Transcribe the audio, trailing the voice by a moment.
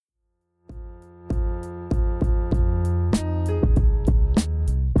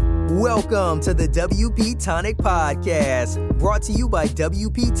Welcome to the WP Tonic Podcast, brought to you by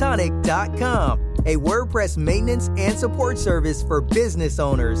WPTonic.com, a WordPress maintenance and support service for business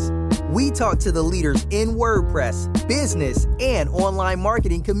owners. We talk to the leaders in WordPress, business, and online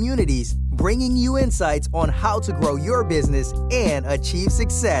marketing communities, bringing you insights on how to grow your business and achieve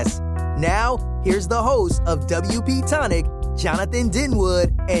success. Now, here's the hosts of WP Tonic, Jonathan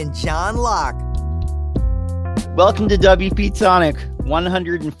Denwood and John Locke. Welcome to WP Tonic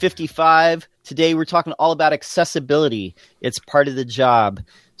 155. Today we're talking all about accessibility. It's part of the job.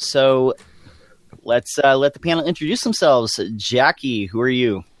 So let's let the panel introduce themselves. Jackie, who are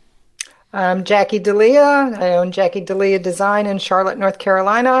you? I'm Jackie D'Elia. I own Jackie D'Elia Design in Charlotte, North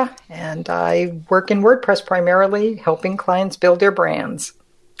Carolina, and I work in WordPress primarily, helping clients build their brands.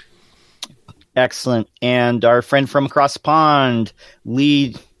 Excellent. And our friend from across the pond,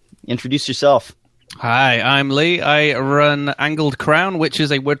 Lee, introduce yourself. Hi, I'm Lee. I run Angled Crown, which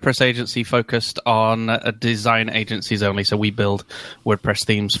is a WordPress agency focused on design agencies only. So we build WordPress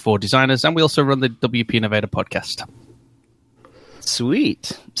themes for designers, and we also run the WP Innovator podcast.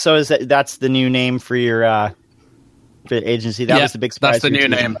 Sweet. So is that's the new name for your for the agency? That was the big surprise. That's the new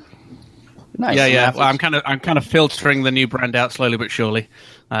name. Nice. Yeah. Well, I'm kind of filtering the new brand out slowly but surely,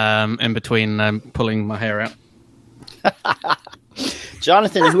 in between pulling my hair out.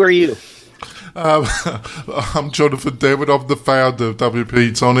 Jonathan, who are you? I'm Jonathan Denwood. I'm the founder of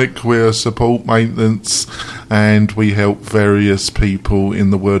WP Tonic. We're support maintenance and we help various people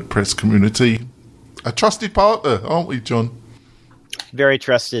in the WordPress community. A trusted partner, aren't we, John? Very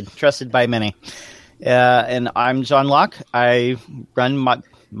trusted by many. And I'm John Locke. I run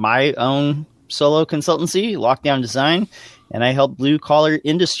my own solo consultancy, Lockdown Design, and I help Blue Collar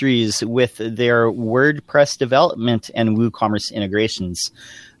Industries with their WordPress development and WooCommerce integrations.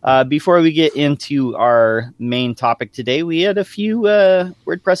 Before we get into our main topic today, we had a few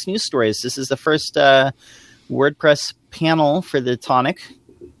WordPress news stories. This is the first WordPress panel for the Tonic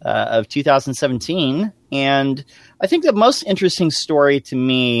of 2017. And I think the most interesting story to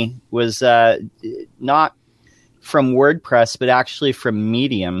me was not from WordPress, but actually from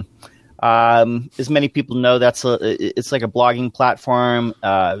Medium. As many people know, it's like a blogging platform.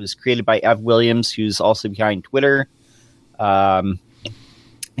 It was created by Ev Williams, who's also behind Twitter.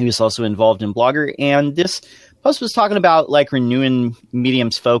 He was also involved in Blogger, and this post was talking about like renewing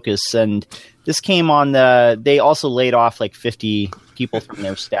Medium's focus, and this came on they also laid off like 50 people from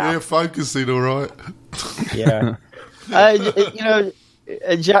their staff. Yeah, focusing, all right. Yeah.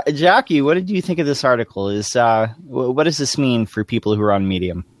 Jackie, what did you think of this article? What does this mean for people who are on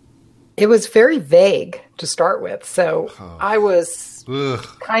Medium? It was very vague to start with, so I was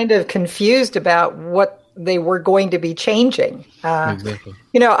kind of confused about what they were going to be changing. Exactly.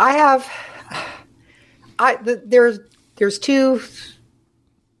 There's two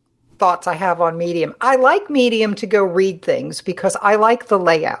thoughts I have on Medium. I like Medium to go read things because I like the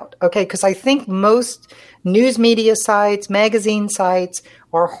layout. Okay, because I think most news media sites, magazine sites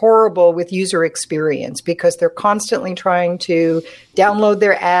are horrible with user experience because they're constantly trying to download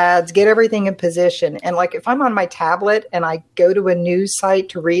their ads, get everything in position. And like if I'm on my tablet and I go to a news site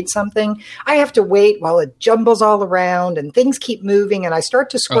to read something, I have to wait while it jumbles all around and things keep moving and I start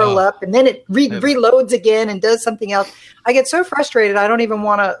to scroll up and then it reloads again and does something else. I get so frustrated I don't even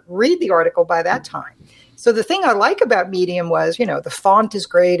want to read the article by that time. So the thing I like about Medium was, the font is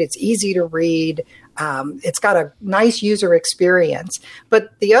great. It's easy to read. It's got a nice user experience.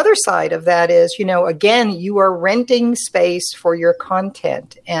 But the other side of that is, again, you are renting space for your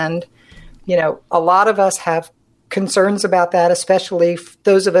content. And, a lot of us have concerns about that, especially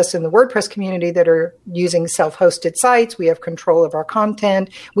those of us in the WordPress community that are using self-hosted sites. We have control of our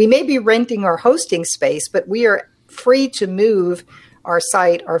content. We may be renting our hosting space, but we are free to move our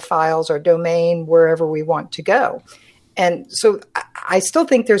site, our files, our domain, wherever we want to go. And so I still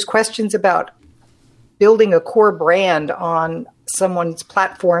think there's questions about building a core brand on someone's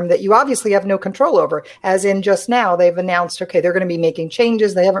platform that you obviously have no control over. As in just now, they've announced, okay, they're going to be making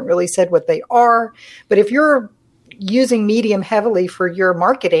changes. They haven't really said what they are. But if you're using Medium heavily for your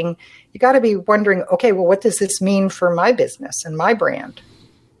marketing, you got to be wondering, okay, well, what does this mean for my business and my brand?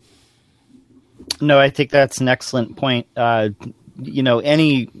 No, I think that's an excellent point.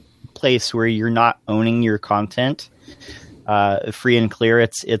 Any place where you're not owning your content free and clear,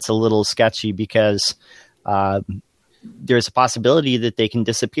 it's a little sketchy because there's a possibility that they can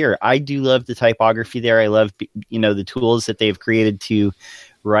disappear. I do love the typography there. I love, the tools that they've created to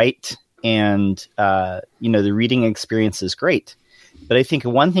write, and, the reading experience is great. But I think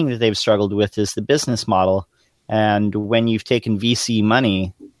one thing that they've struggled with is the business model. And when you've taken VC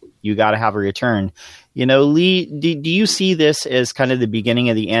money you got to have a return. Lee, do you see this as kind of the beginning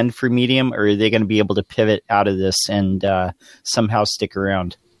of the end for Medium, or are they going to be able to pivot out of this and somehow stick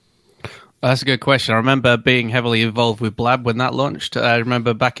around? That's a good question. I remember being heavily involved with Blab when that launched. I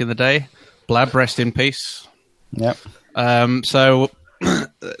remember back in the day. Blab, rest in peace. Yep. So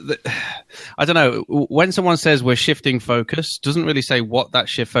I don't know. When someone says we're shifting focus, doesn't really say what that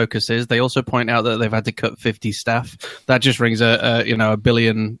shift focus is. They also point out that they've had to cut 50 staff. That just rings a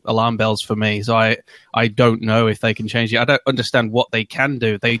billion alarm bells for me. So I don't know if they can change it. I don't understand what they can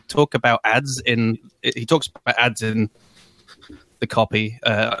do. They talk about ads he talks about ads in the copy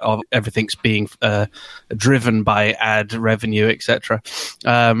of everything's being driven by ad revenue, etc.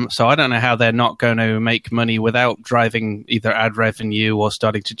 So I don't know how they're not going to make money without driving either ad revenue or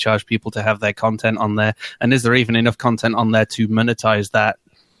starting to charge people to have their content on there. And is there even enough content on there to monetize that?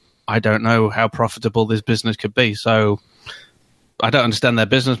 I don't know how profitable this business could be. So I don't understand their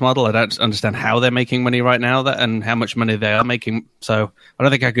business model. I don't understand how they're making money right now and how much money they are making. So I don't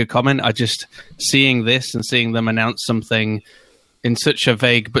think I could comment. I just seeing this and seeing them announce something in such a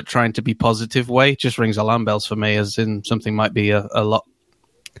vague but trying to be positive way just rings alarm bells for me, as in something might be a lot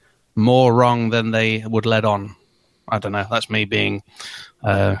more wrong than they would let on. I don't know. That's me being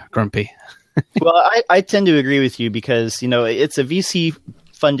grumpy. Well, I tend to agree with you because, it's a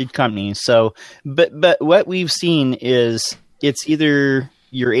VC-funded company. So, but what we've seen is it's either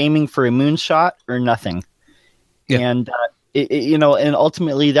you're aiming for a moonshot or nothing. Yeah. And, and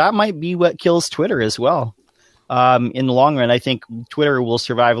ultimately that might be what kills Twitter as well. In the long run, I think Twitter will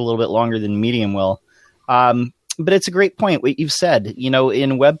survive a little bit longer than Medium will. But it's a great point, what you've said.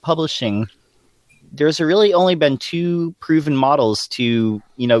 In web publishing, there's really only been two proven models to,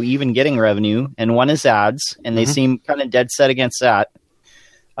 even getting revenue. And one is ads, and they seem kind of dead set against that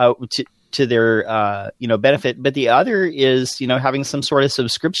to their, benefit. But the other is, having some sort of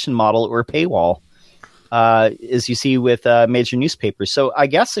subscription model or paywall, as you see with major newspapers. So I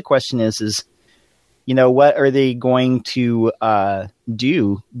guess the question is, what are they going to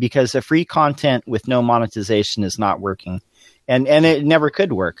do? Because the free content with no monetization is not working, and it never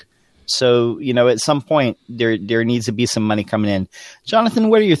could work. So, at some point there needs to be some money coming in. Jonathan,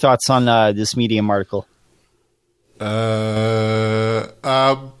 what are your thoughts on this Medium article?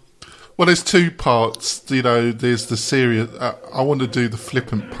 Well, there's two parts. There's the serious. I want to do the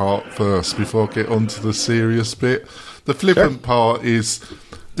flippant part first before I get onto the serious bit. The flippant part is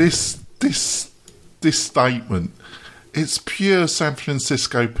this statement. It's pure San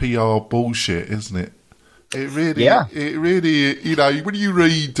Francisco PR bullshit, isn't it? It really, when you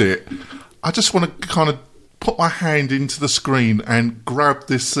read it, I just want to kind of put my hand into the screen and grab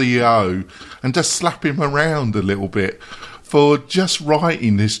this CEO and just slap him around a little bit for just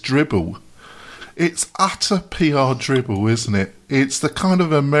writing this dribble. It's utter PR dribble, isn't it? It's the kind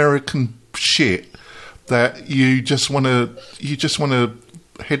of American shit that you just want to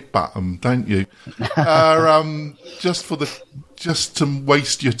headbutt them, don't you? Just to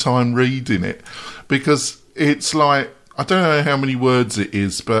waste your time reading it, because it's like, I don't know how many words it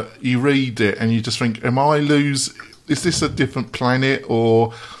is, but you read it and you just think, is this a different planet,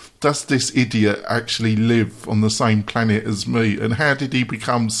 or does this idiot actually live on the same planet as me? And how did he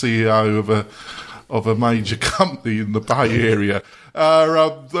become CEO of a major company in the Bay Area?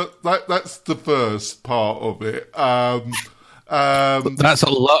 That's the first part of it. That's a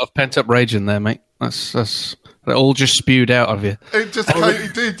lot of pent up rage in there, mate. That's it all just spewed out of you. It did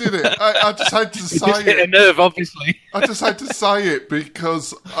it? I just had to say it. Hit a nerve, obviously. I just had to say it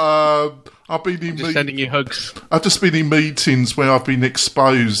because I've been in sending you hugs. I've just been in meetings where I've been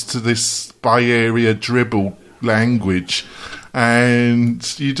exposed to this Bay Area dribble language,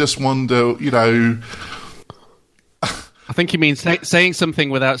 and you just wonder, I think you mean saying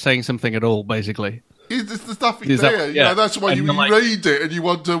something without saying something at all, basically. There's nothing there. That's why you read it and you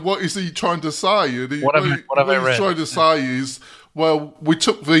wonder, what is he trying to say? And what he's trying to say is, well, we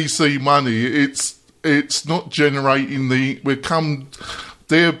took VC money. It's not generating they're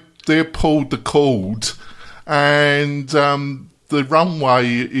pulled the cord, and the runway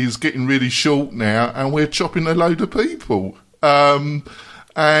is getting really short now, and we're chopping a load of people, and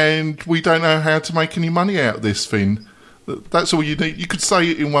we don't know how to make any money out of this thing. That's all you need. You could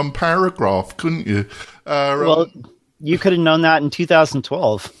say it in one paragraph, couldn't you? Well, you could have known that in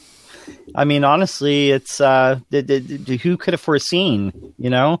 2012. I mean, honestly, it's who could have foreseen?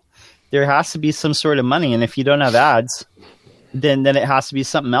 There has to be some sort of money, and if you don't have ads, then it has to be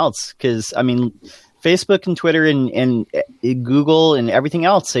something else. Because I mean, Facebook and Twitter and Google and everything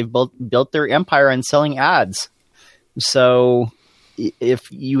else, they've built their empire on selling ads. So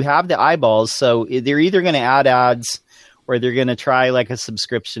if you have the eyeballs, so they're either going to add ads, or they're going to try like a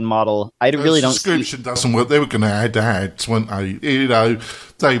subscription model. I really don't. Subscription doesn't work. They were going to add ads, weren't they? You know,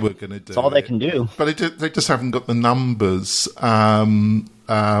 they were going to do. That's all they can do. But they just haven't got the numbers. But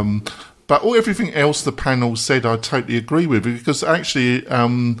everything else the panel said, I totally agree with, because actually,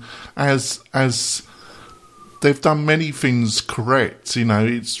 as they've done many things correct. You know,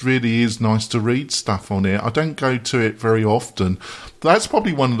 it really is nice to read stuff on it. I don't go to it very often. That's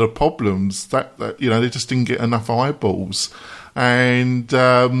probably one of the problems, that you know, they just didn't get enough eyeballs. And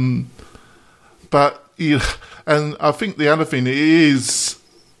but you know, and I think the other thing is,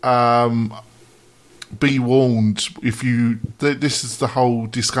 be warned if you. This is the whole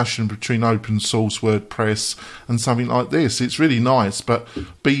discussion between open source WordPress and something like this. It's really nice, but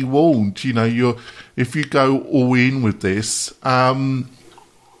be warned. You know, if you go all in with this, you know,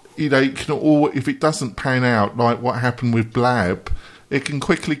 it can if it doesn't pan out like what happened with Blab, it can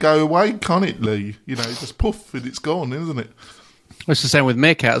quickly go away, can't it, Lee? You know, just poof and it's gone, isn't it? It's the same with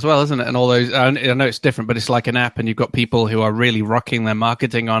Meerkat as well, isn't it? And all those, I know it's different, but it's like an app, and you've got people who are really rocking their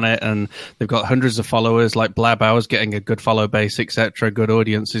marketing on it, and they've got hundreds of followers, like Blab Hours getting a good follow base, etc., good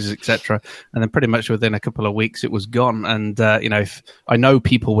audiences, etc. And then pretty much within a couple of weeks, it was gone. And you know, if I know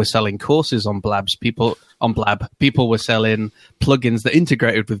people were selling courses on Blab, people were selling plugins that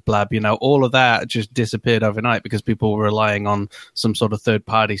integrated with Blab. You know, all of that just disappeared overnight because people were relying on some sort of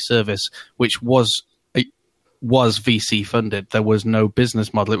third-party service, which was VC funded. There was no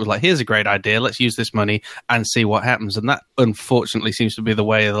business model. It was like, here's a great idea, let's use this money and see what happens. And that unfortunately seems to be the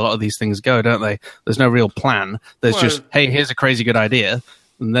way a lot of these things go, don't they? There's no real plan. There's just, hey, here's a crazy good idea,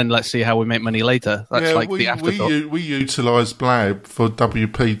 and then let's see how we make money later. That's the afterthought. We utilised Blab for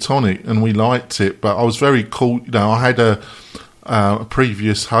WP Tonic and we liked it, but I was very cool. You know, I had a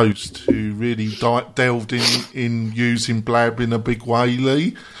previous host who really delved in using Blab in a big way,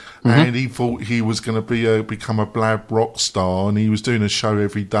 Lee. Mm-hmm. And he thought he was going to become a Blab rock star, and he was doing a show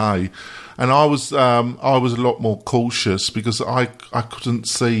every day. And I was a lot more cautious because I couldn't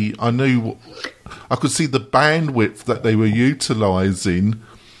see. I could see the bandwidth that they were utilising,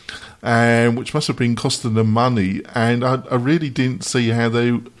 and which must have been costing them money. And I really didn't see how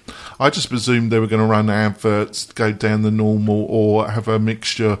they. I just presumed they were going to run adverts, go down the normal, or have a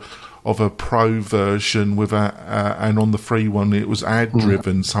mixture of a pro version with and on the free one it was ad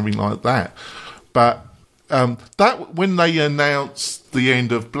driven, something like that. But that when they announced the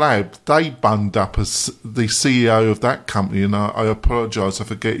end of Blab, they bunned up the CEO of that company, and I apologise, I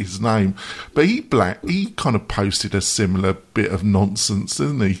forget his name, but he kind of posted a similar bit of nonsense,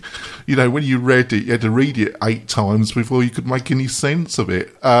 didn't he? You know, when you read it, you had to read it 8 times before you could make any sense of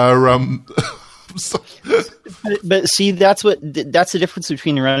it. But see, that's the difference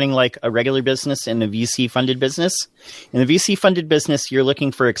between running like a regular business and a VC funded business. In the VC funded business, you're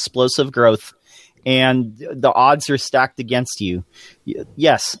looking for explosive growth, and the odds are stacked against you.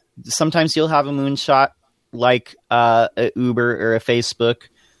 Yes, sometimes you'll have a moonshot like a Uber or a Facebook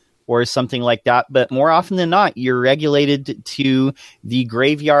or something like that, but more often than not, you're regulated to the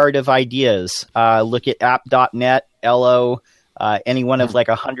graveyard of ideas. Look at app.net, LO. Any one of like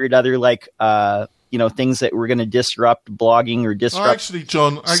 100 other things that were going to disrupt blogging or disrupt. Actually,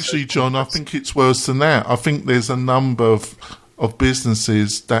 John, I think it's worse than that. I think there's a number of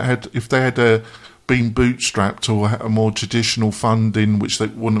businesses that if they had been bootstrapped or a more traditional funding, which they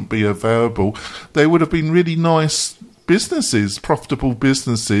wouldn't be available, they would have been really nice businesses, profitable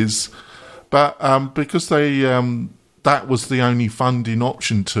businesses, but because they that was the only funding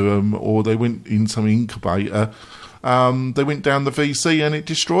option to them, or they went in some incubator. They went down the VC and it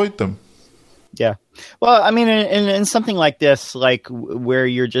destroyed them. Yeah. Well, I mean, in something like this, like where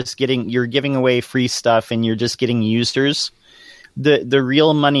you're giving away free stuff and you're just getting users, the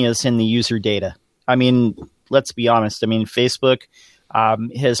real money is in the user data. I mean, let's be honest. I mean, Facebook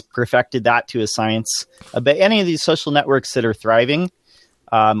has perfected that to a science. But any of these social networks that are thriving,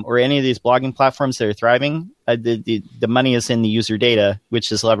 or any of these blogging platforms that are thriving, the money is in the user data,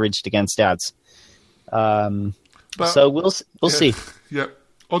 which is leveraged against ads. So we'll see. Yeah.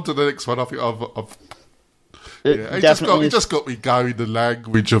 On to the next one. I think it just got me going, the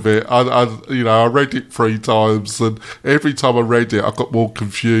language of it. I read it 3 times, and every time I read it, I got more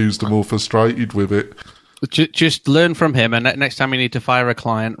confused and more frustrated with it. Just learn from him, and next time you need to fire a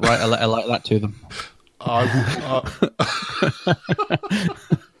client, write a letter like that to them.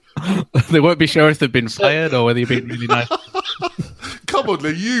 They won't be sure if they've been fired or whether you've been really nice. Come on,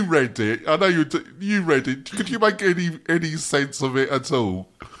 Lee, you read it. I know you read it. Could you make any sense of it at all?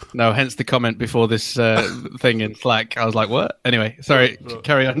 No, hence the comment before this thing in Slack. I was like, what? Anyway, sorry,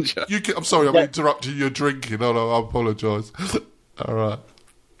 carry on. I'm sorry, I'm interrupting your drinking. I apologise. All right.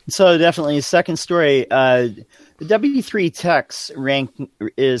 So definitely, second story. The W3 Techs ranked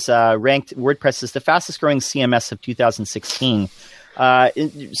WordPress as the fastest growing CMS of 2016.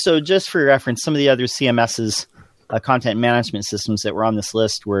 So just for reference, some of the other CMSs, content management systems that were on this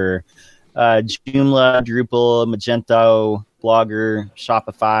list were Joomla, Drupal, Magento, Blogger,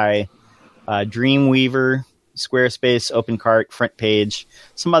 Shopify, Dreamweaver, Squarespace, OpenCart, FrontPage,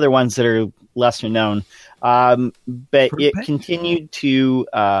 some other ones that are lesser known. But it continued to,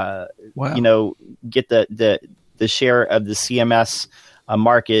 get the share of the CMS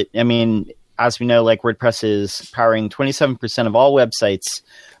market. I mean, as we know, like WordPress is powering 27% of all websites.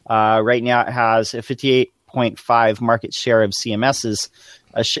 Right now, it has a 58.5 market share of CMSs.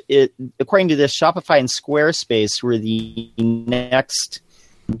 According to this, Shopify and Squarespace were the next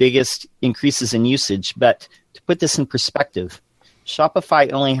biggest increases in usage. But to put this in perspective,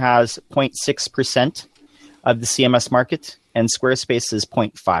 Shopify only has 0.6% of the CMS market, and Squarespace is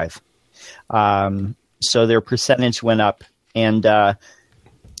 0.5. So their percentage went up. And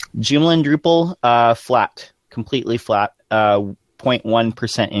Joomla and Drupal, flat, completely flat,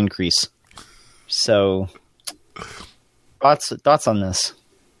 0.1% increase. So thoughts on this?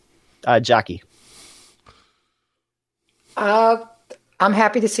 Jackie? I'm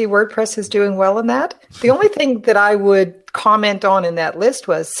happy to see WordPress is doing well in that. The only thing that I would comment on in that list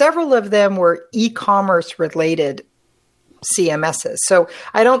was several of them were e-commerce related CMSs. So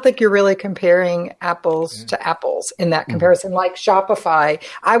I don't think you're really comparing apples to apples in that comparison. Like Shopify,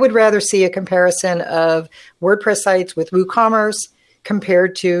 I would rather see a comparison of WordPress sites with WooCommerce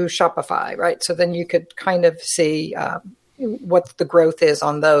compared to Shopify, right? So then you could kind of see what the growth is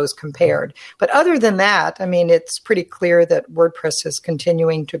on those compared. But other than that, I mean, it's pretty clear that WordPress is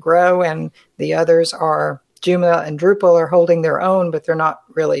continuing to grow, and the others are, Joomla and Drupal are holding their own, but they're not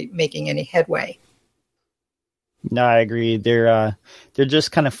really making any headway. No, I agree. They're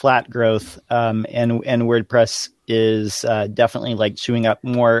just kind of flat growth, and WordPress is definitely like chewing up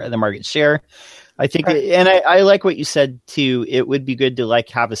more of the market share. I think, and I like what you said too. It would be good to like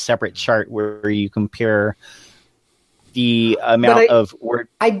have a separate chart where you compare the amount of word.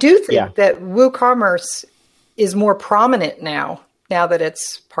 I do think that WooCommerce is more prominent now that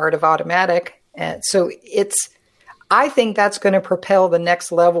it's part of Automatic, and so I think that's going to propel the next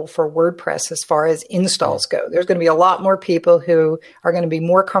level for WordPress as far as installs go. There's going to be a lot more people who are going to be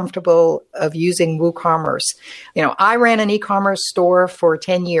more comfortable of using WooCommerce. You know, I ran an e-commerce store for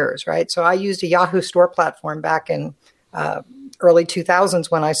 10 years, right? So I used a Yahoo store platform back in early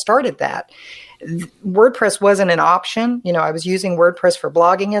 2000s when I started that. WordPress wasn't an option. You know, I was using WordPress for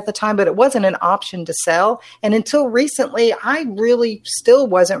blogging at the time, but it wasn't an option to sell. And until recently, I really still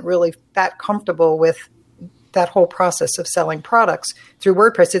wasn't really that comfortable with that whole process of selling products through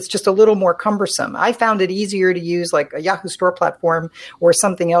WordPress. It's just a little more cumbersome. I found it easier to use like a Yahoo store platform or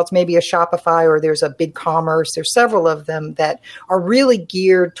something else, maybe a Shopify, or there's a BigCommerce. There's several of them that are really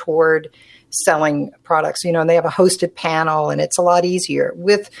geared toward selling products, you know, and they have a hosted panel, and it's a lot easier.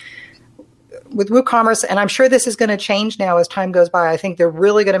 With WooCommerce, and I'm sure this is going to change now as time goes by. I think they're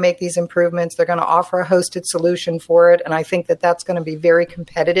really going to make these improvements. They're going to offer a hosted solution for it, and I think that that's going to be very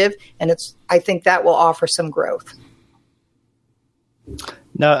competitive, and I think that will offer some growth.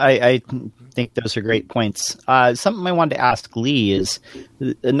 No, I think those are great points. Something I wanted to ask Lee is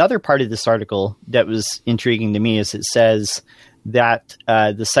another part of this article that was intriguing to me is it says that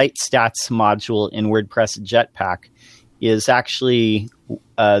the site stats module in WordPress Jetpack is actually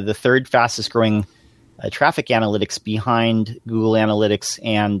the third fastest growing traffic analytics behind Google Analytics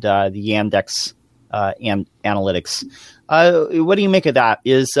and the Yandex analytics. What do you make of that?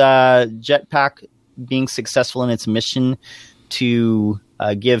 Is Jetpack being successful in its mission to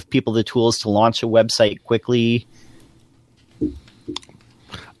give people the tools to launch a website quickly?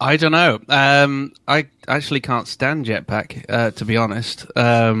 I don't know. I actually can't stand Jetpack, to be honest.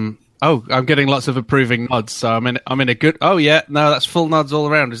 Oh, I'm getting lots of approving nods, so I'm in a good. Oh yeah, no, that's full nods all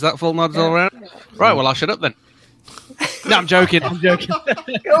around. Is that full nods all around? Right. Well, I'll shut up then. No, I'm joking.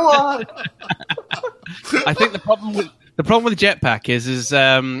 Go on. I think the problem with Jetpack is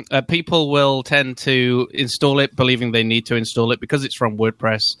people will tend to install it believing they need to install it because it's from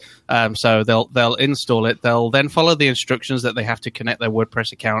WordPress. So they'll install it. They'll then follow the instructions that they have to connect their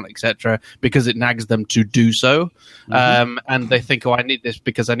WordPress account, etc., because it nags them to do so. And they think, oh, I need this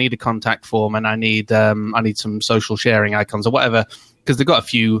because I need a contact form and I need some social sharing icons or whatever, because they've got a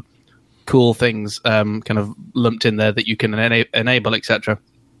few cool things kind of lumped in there that you can enable, etc.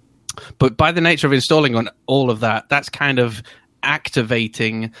 But by the nature of installing on all of that, that's kind of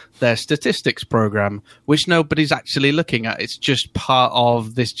activating their statistics program, which nobody's actually looking at. It's just part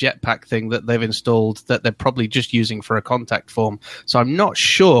of this Jetpack thing that they've installed that they're probably just using for a contact form. So I'm not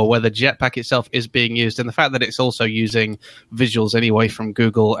sure whether Jetpack itself is being used, and the fact that it's also using visuals anyway from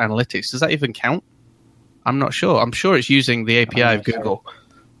Google Analytics, does that even count? I'm not sure. I'm sure it's using the API of Google.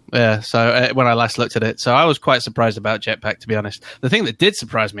 Yeah, so when I last looked at it. So I was quite surprised about Jetpack, to be honest. The thing that did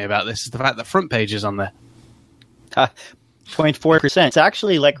surprise me about this is the fact that front page is on there. 0.4%. It's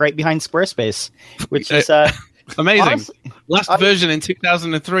actually like right behind Squarespace, which is amazing. Honestly, last version in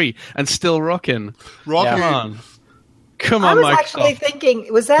 2003 and still rocking. Rocking. Come I on, was Microsoft. actually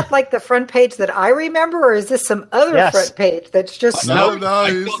thinking, was that like the front page that I remember, or is this some other front page that's just... No, I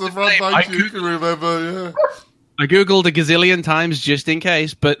it's the front page you can remember, yeah. I googled a gazillion times just in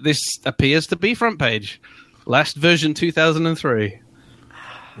case, but this appears to be front page. Last version 2003.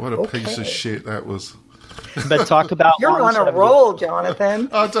 What a piece of shit that was. But talk about You're on a longevity. roll, Jonathan.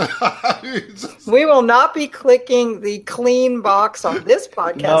 We will not be clicking the clean box on this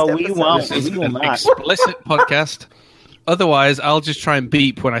podcast. No, we episode. won't. This is We will an not. explicit podcast. Otherwise, I'll just try and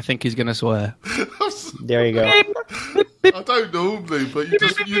beep when I think he's going to swear. There you go. I don't normally, but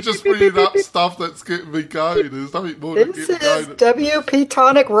you just read up stuff that's getting me going. There's nothing more to This get is going. WP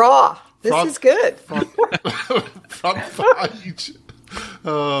Tonic Raw. This is good. Front page.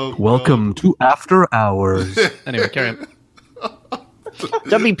 Welcome to After Hours. Anyway, carry on.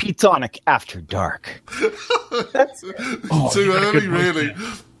 WP Tonic After Dark. Too early, really.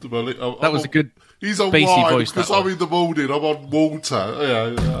 That was a good He's on bassy wine voice, because that I'm one. in the morning. I'm on water. Yeah,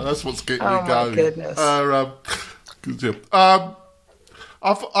 that's what's getting Oh, me my going. goodness. Good job. I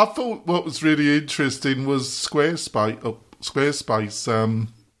thought what was really interesting was Squarespace.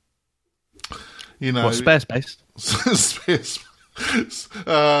 You know, What, Squarespace?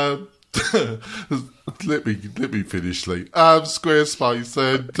 let me finish, Lee. Squarespace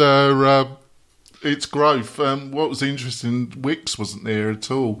and its growth. What was interesting, Wix wasn't there at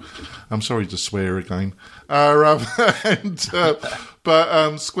all. I'm sorry to swear again. But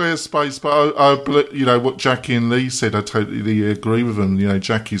Squarespace. But I you know what Jackie and Lee said. I totally agree with them. You know,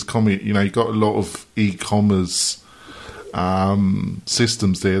 Jackie's comment. You know, you got a lot of e-commerce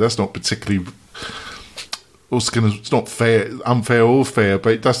systems there. That's not particularly. It's not unfair or fair,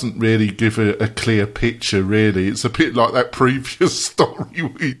 but it doesn't really give a clear picture, really. It's a bit like that previous story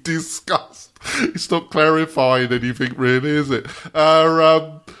we discussed. It's not clarifying anything, really, is it?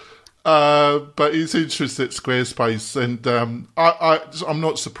 But it's interesting at Squarespace, and I'm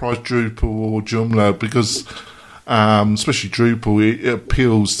not surprised Drupal or Joomla, because especially Drupal, it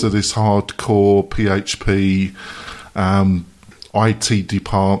appeals to this hardcore PHP IT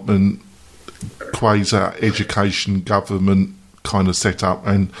department, quasi-education government kind of setup,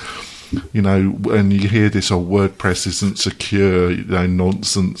 and you know, when you hear this, WordPress isn't secure, you know,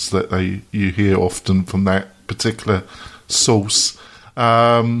 nonsense that you hear often from that particular source.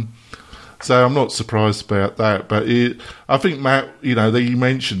 So I'm not surprised about that, but I think Matt, you know, that you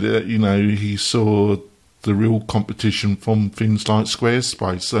mentioned it, you know, he saw the real competition from things like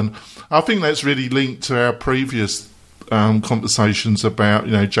Squarespace, and I think that's really linked to our previous conversations about,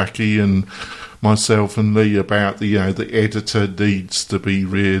 you know, Jackie and myself and Lee about the editor needs to be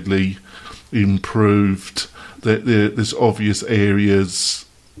really improved. That there's obvious areas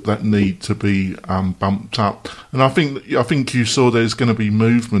that need to be bumped up, and I think you saw there's going to be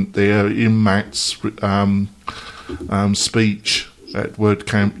movement there in Matt's speech at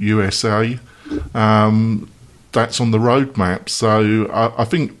WordCamp USA. That's on the roadmap, so I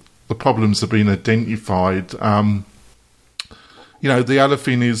think the problems have been identified. You know, the other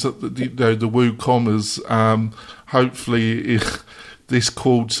thing is that the WooCommerce, hopefully this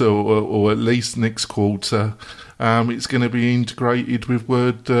quarter or at least next quarter, it's going to be integrated with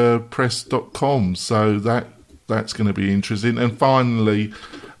WordPress.com. So that's going to be interesting. And finally,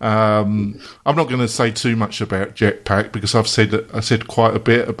 I'm not going to say too much about Jetpack because I said quite a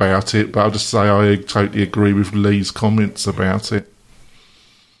bit about it, but I'll just say I totally agree with Lee's comments about it.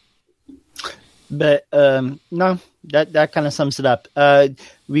 But no, that kind of sums it up.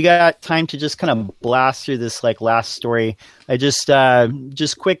 We got time to just kind of blast through this like last story. I just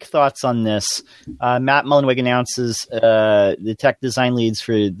quick thoughts on this. Matt Mullenweg announces the tech design leads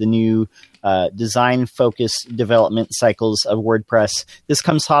for the new design-focused development cycles of WordPress. This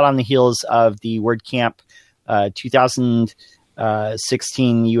comes hot on the heels of the WordCamp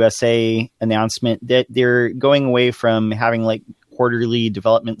 2016 USA announcement that they're going away from having like quarterly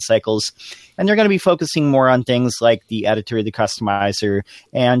development cycles, and they're going to be focusing more on things like the editor, the customizer,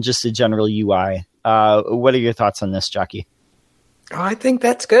 and just a general UI. What are your thoughts on this, Jackie? I think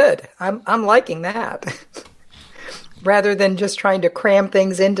that's good. I'm liking that. rather than just trying to cram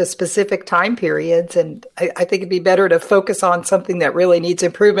things into specific time periods. And I think it'd be better to focus on something that really needs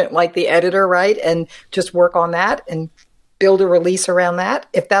improvement, like the editor, right? And just work on that and build a release around that,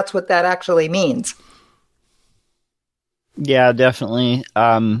 if that's what that actually means. Yeah, definitely.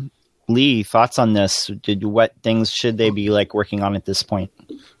 Lee, thoughts on this? What things should they be like working on at this point?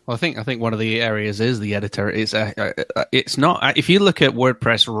 Well, I think one of the areas is the editor. It's not. If you look at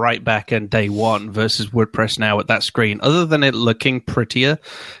WordPress right back in day one versus WordPress now at that screen, other than it looking prettier,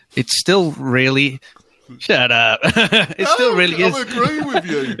 it's still really. Shut up! Still really is. I'm agreeing with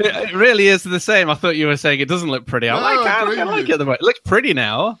you. It really is the same. I thought you were saying it doesn't look pretty. I like it. It looks pretty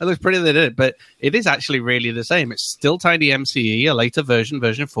now. It looks prettier than it did, but it is actually really the same. It's still Tiny MCE, a later version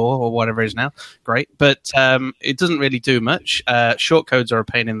 4 or whatever it is now. Great, but it doesn't really do much. Shortcodes are a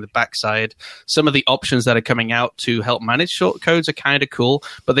pain in the backside. Some of the options that are coming out to help manage shortcodes are kind of cool,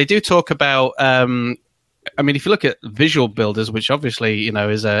 but they do talk about. I mean, if you look at visual builders, which obviously,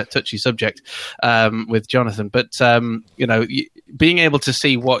 is a touchy subject with Jonathan, but, being able to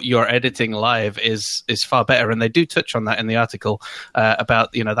see what you're editing live is far better. And they do touch on that in the article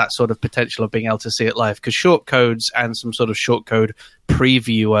about, that sort of potential of being able to see it live. Because shortcodes and some sort of shortcode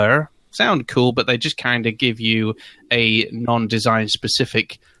previewer sound cool, but they just kind of give you a non-design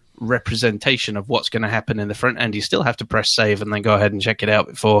specific representation of what's going to happen in the front end. You still have to press save and then go ahead and check it out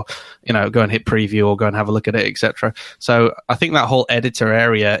before go and hit preview or go and have a look at it, etc. So I think that whole editor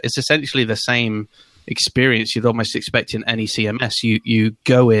area is essentially the same experience you'd almost expect in any CMS. You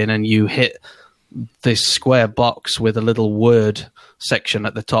go in and you hit this square box with a little Word section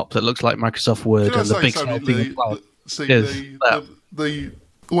at the top that looks like Microsoft Word, and the big thing.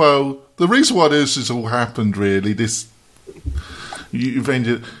 The reason why this has all happened, really, you've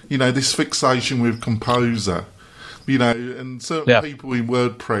ended, this fixation with Composer, and certain people in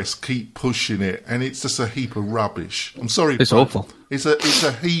WordPress keep pushing it, and it's just a heap of rubbish. I'm sorry, it's awful. It's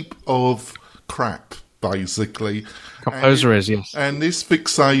a heap of crap, basically. Composer is, yes. And this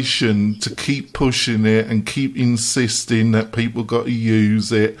fixation to keep pushing it and keep insisting that people got to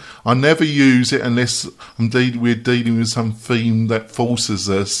use it. I never use it unless we're dealing with some theme that forces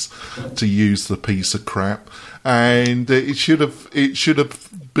us to use the piece of crap. And it should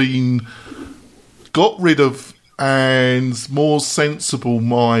have been got rid of, and more sensible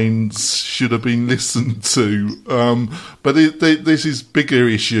minds should have been listened to. But this is bigger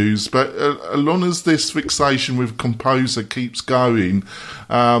issues. But as long as this fixation with Composer keeps going,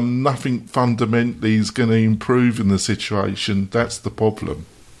 nothing fundamentally is going to improve in the situation. That's the problem.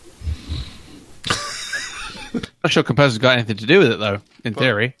 I'm not sure Composer's got anything to do with it, though, in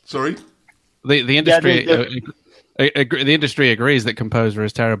theory. Sorry? The industry... the industry agrees that Composer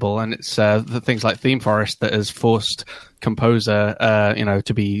is terrible, and it's the things like ThemeForest that has forced Composer,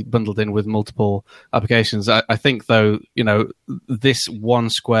 to be bundled in with multiple applications. I think, though, this one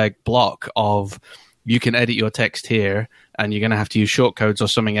square block of you can edit your text here, and you're going to have to use shortcodes or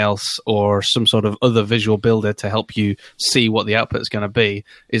something else or some sort of other visual builder to help you see what the output is going to be,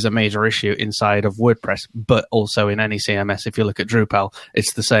 is a major issue inside of WordPress, but also in any CMS. If you look at Drupal,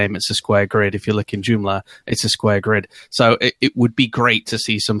 it's the same. It's a square grid. If you look in Joomla, it's a square grid. So it would be great to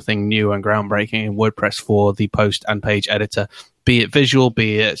see something new and groundbreaking in WordPress for the post and page editor. Be it visual,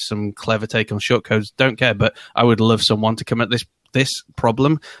 be it some clever take on shortcodes, don't care. But I would love someone to come at this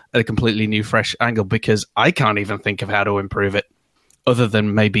problem at a completely new, fresh angle, because I can't even think of how to improve it other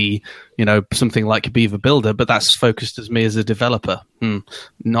than maybe, something like Beaver Builder, but that's focused as me as a developer.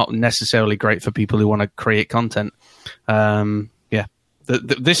 Not necessarily great for people who want to create content.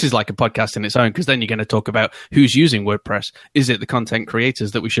 This is like a podcast in its own, because then you're going to talk about who's using WordPress. Is it the content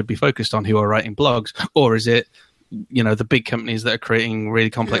creators that we should be focused on who are writing blogs, or is it, the big companies that are creating really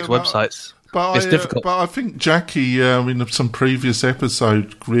complex websites? But it's difficult. But I think Jackie, in some previous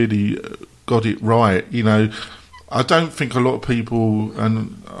episode, really got it right. I don't think a lot of people,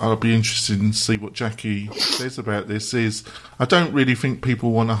 and I'll be interested in see what Jackie says about this, is I don't really think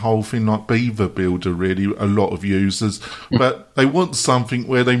people want a whole thing like Beaver Builder, really, a lot of users, but they want something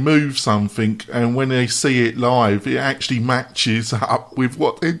where they move something, and when they see it live, it actually matches up with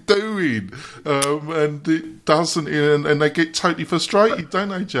what they're doing, and it doesn't, and they get totally frustrated, don't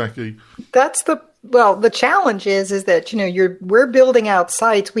they, Jackie? That's the challenge is that, we're building out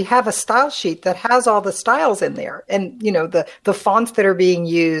sites. We have a style sheet that has all the styles in there, and, the fonts that are being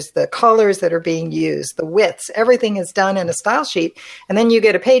used, the colors that are being used, the widths, everything is done in a style sheet. And then you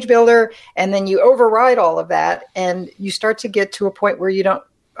get a page builder, and then you override all of that, and you start to get to a point where you're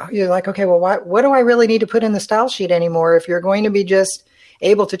like, okay, well, what do I really need to put in the style sheet anymore if you're going to be just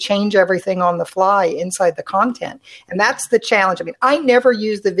able to change everything on the fly inside the content? And that's the challenge. I mean, I never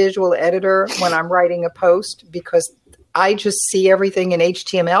use the visual editor when I'm writing a post, because I just see everything in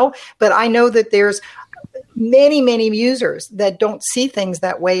HTML, but I know that there's many, many users that don't see things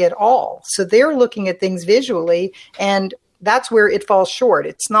that way at all. So they're looking at things visually, and that's where it falls short.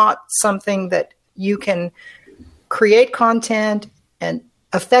 It's not something that you can create content and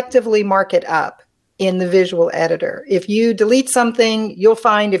effectively mark it up in the visual editor. If you delete something, you'll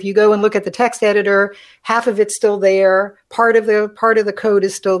find if you go and look at the text editor, half of it's still there, part of the code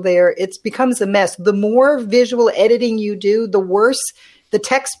is still there. It becomes a mess. The more visual editing you do, the worse the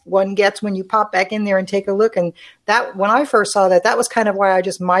text one gets when you pop back in there and take a look. And that, when I first saw that, that was kind of why I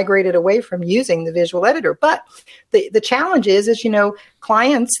just migrated away from using the visual editor. But the challenge is,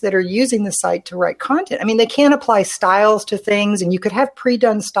 clients that are using the site to write content, I mean, they can't apply styles to things, and you could have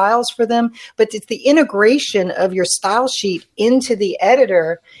pre-done styles for them, but it's the integration of your style sheet into the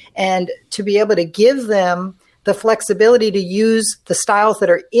editor and to be able to give them the flexibility to use the styles that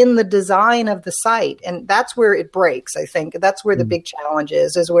are in the design of the site. And that's where it breaks, I think. That's where the big challenge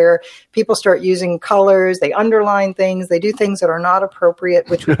is where people start using colors, they underline things, they do things that are not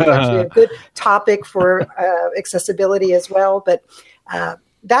appropriate, which would be actually a good topic for accessibility as well. But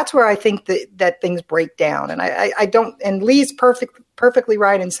that's where I think that things break down. And I don't, and Lee's perfectly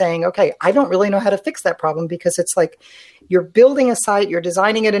right in saying, okay, I don't really know how to fix that problem, because it's like, you're building a site, you're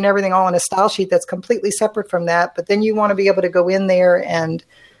designing it and everything all in a style sheet that's completely separate from that. But then you want to be able to go in there and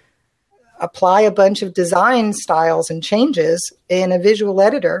apply a bunch of design styles and changes in a visual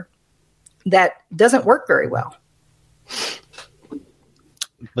editor that doesn't work very well.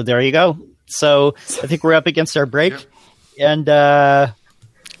 But there you go. So I think we're up against our break. Yep. And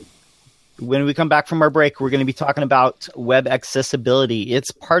when we come back from our break, we're going to be talking about web accessibility.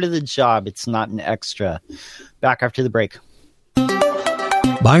 It's part of the job. It's not an extra. Back after the break.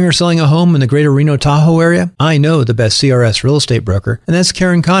 Buying or selling a home in the greater Reno Tahoe area? I know the best CRS real estate broker, and that's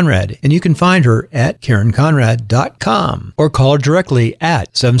Karen Conrad. And you can find her at KarenConrad.com or call her directly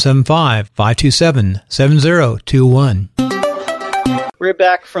at 775-527-7021. We're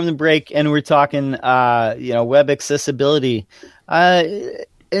back from the break, and we're talking, web accessibility.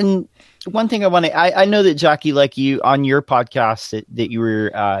 And one thing I know that, Jackie, like you on your podcast that you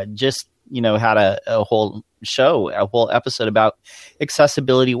were just, had a whole show, a whole episode about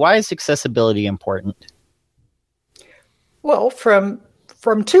accessibility. Why is accessibility important? Well, from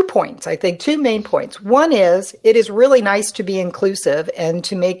 2 points, I think 2 main points. One is, it is really nice to be inclusive and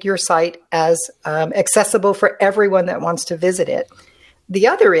to make your site as accessible for everyone that wants to visit it. The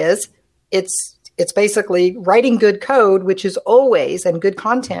other is, it's basically writing good code, which is always, and good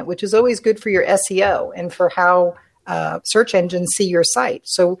content, which is always good for your SEO and for how search engines see your site.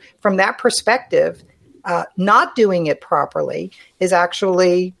 So from that perspective, not doing it properly is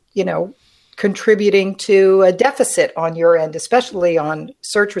actually, contributing to a deficit on your end, especially on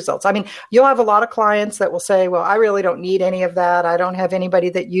search results. I mean, you'll have a lot of clients that will say, well, I really don't need any of that. I don't have anybody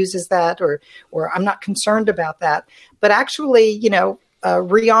that uses that, or I'm not concerned about that. But actually,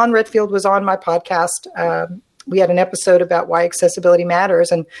 Rion Redfield was on my podcast. We had an episode about why accessibility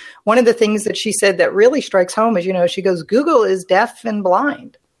matters. And one of the things that she said that really strikes home is, she goes, Google is deaf and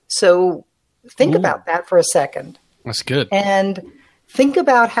blind. So think about that for a second. That's good. And think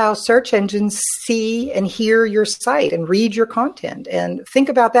about how search engines see and hear your site and read your content. And think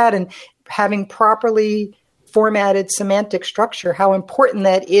about that, and having properly formatted semantic structure, how important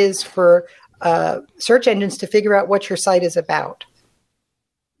that is for search engines to figure out what your site is about.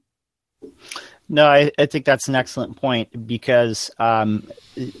 No, I think that's an excellent point, because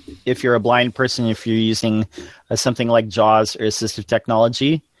if you're a blind person, if you're using something like JAWS or assistive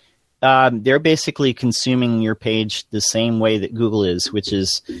technology, they're basically consuming your page the same way that Google is, which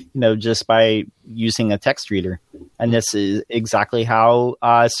is, just by using a text reader. And this is exactly how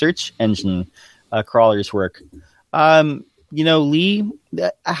search engine crawlers work. Lee,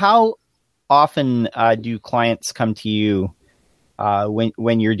 how often do clients come to you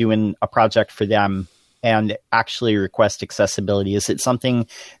when you're doing a project for them and actually request accessibility? Is it something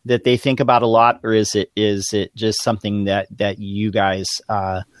that they think about a lot, or is it just something that you guys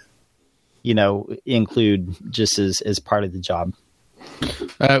include just as part of the job?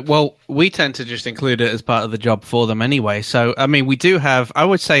 Well, we tend to just include it as part of the job for them anyway. So, I mean, we do have, I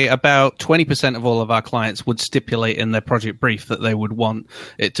would say about 20% of all of our clients would stipulate in their project brief that they would want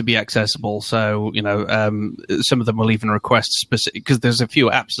it to be accessible. So, some of them will even request specific, because there's a few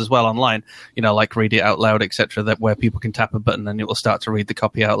apps as well online, like Read It Out Loud, etc., that where people can tap a button and it will start to read the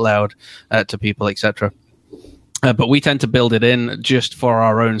copy out loud to people, etc. But we tend to build it in just for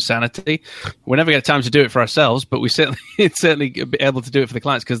our own sanity. We never get time to do it for ourselves, but we certainly be able to do it for the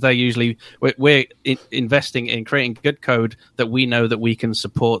clients, because we're investing in creating good code that we know that we can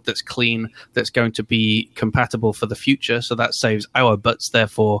support, that's clean, that's going to be compatible for the future. So that saves our butts.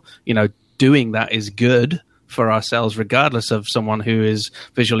 Therefore, doing that is good for ourselves, regardless of someone who is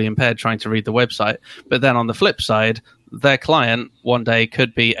visually impaired trying to read the website. But then on the flip side, their client one day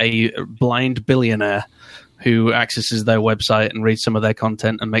could be a blind billionaire who accesses their website and reads some of their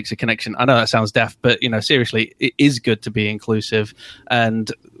content and makes a connection. I know that sounds daft, but seriously, it is good to be inclusive,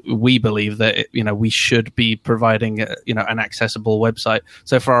 and we believe that we should be providing an accessible website.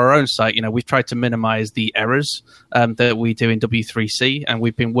 So for our own site, we've tried to minimize the errors that we do in W3C, and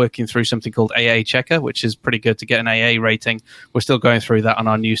we've been working through something called AA Checker, which is pretty good to get an AA rating. We're still going through that on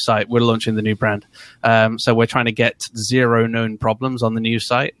our new site. We're launching the new brand, so we're trying to get 0 known problems on the new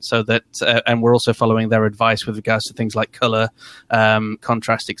site, so that and we're also following their advice with regards to things like color,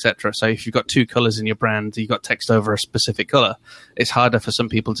 contrast, etc. So if you've got 2 colors in your brand, you've got text over a specific color, it's harder for some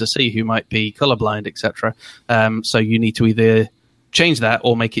people to see who might be colorblind, etc. So you need to either change that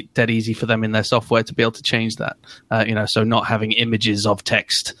or make it dead easy for them in their software to be able to change that. So not having images of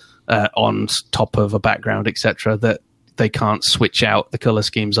text on top of a background, etc., that they can't switch out the color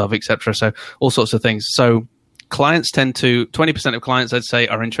schemes of, etc. So all sorts of things. So clients 20% of clients, I'd say,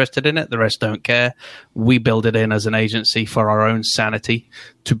 are interested in it. The rest don't care. We build it in as an agency for our own sanity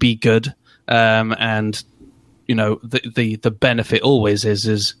to be good. And the benefit always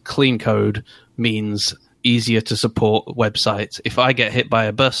is clean code means easier to support websites. If I get hit by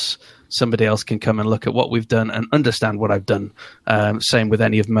a bus, somebody else can come and look at what we've done and understand what I've done. Same with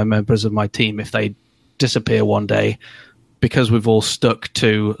any of my members of my team. If they disappear one day, because we've all stuck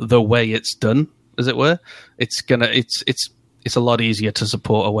to the way it's done, as it were, it's a lot easier to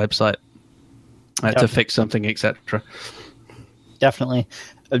support a website, to fix something, etc. Definitely.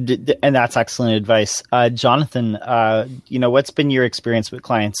 And that's excellent advice. Jonathan, what's been your experience with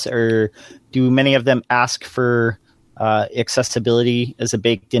clients? Or do many of them ask for accessibility as a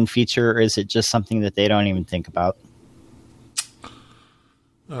baked-in feature, or is it just something that they don't even think about?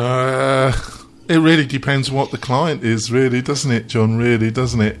 It really depends what the client is, really, doesn't it, John? Really,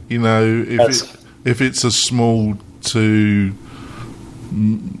 doesn't it? If it's a small to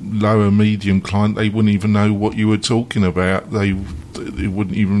lower medium client, they wouldn't even know what you were talking about. It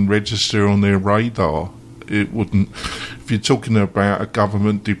wouldn't even register on their radar. It wouldn't. If you're talking about a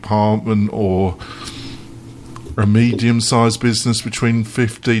government department or a medium-sized business between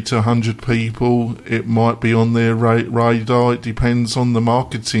 50 to 100 people, it might be on their radar. It depends on the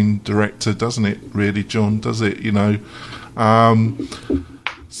marketing director, doesn't it, really, John? Does it,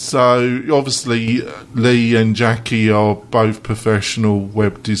 So, obviously, Lee and Jackie are both professional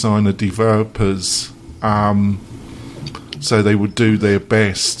web designer developers, so they would do their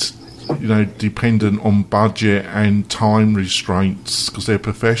best, dependent on budget and time restraints, because they're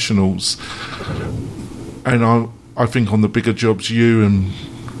professionals. And I think on the bigger jobs, you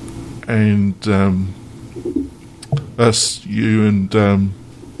and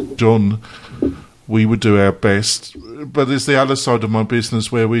John, we would do our best. But there's the other side of my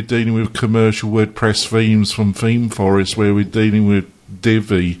business where we're dealing with commercial WordPress themes from Theme Forest, where we're dealing with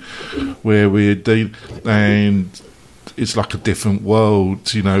Divi, and it's like a different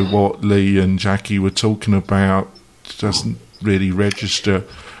world. What Lee and Jackie were talking about doesn't really register,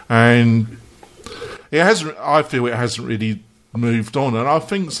 and I feel it hasn't really moved on. And I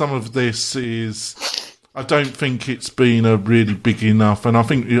think some of this is, I don't think it's been a really big enough. And I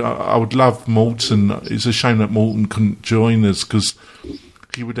think I would love Morten. It's a shame that Morten couldn't join us, because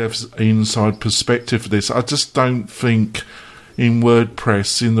he would have an inside perspective for this. I just don't think in the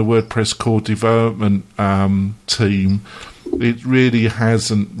WordPress core development team, it really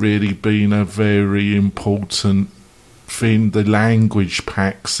hasn't really been a very important thing. The language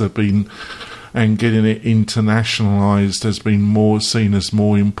packs have been, and getting it internationalized has been seen as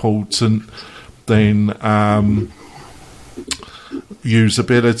more important than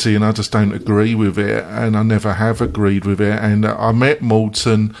usability, and I just don't agree with it, and I never have agreed with it. And I met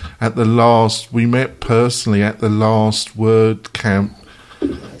Morten we met personally at the last WordCamp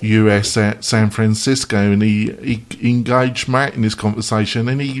US at San Francisco, and he engaged Matt in this conversation,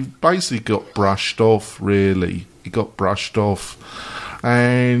 and he basically got brushed off, really. He got brushed off,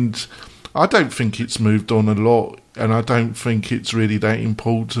 and I don't think it's moved on a lot, and I don't think it's really that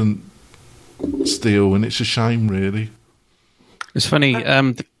important still, and it's a shame, really. It's funny.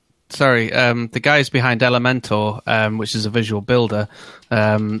 The guys behind Elementor, which is a visual builder,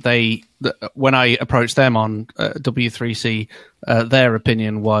 when I approached them on W3C, their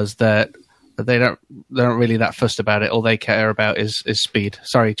opinion was that but they're not really that fussed about it. All they care about is speed.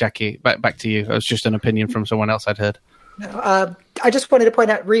 Sorry, Jackie, back to you. It was just an opinion from someone else I'd heard. I just wanted to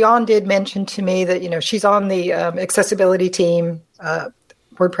point out, Rian did mention to me that, she's on the accessibility team,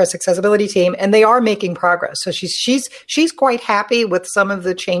 WordPress accessibility team, and they are making progress. So she's quite happy with some of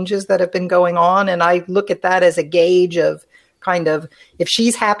the changes that have been going on. And I look at that as a gauge of kind of, if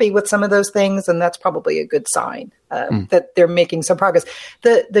she's happy with some of those things, then that's probably a good sign that they're making some progress.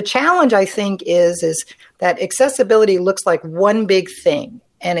 The challenge, I think, is that accessibility looks like one big thing.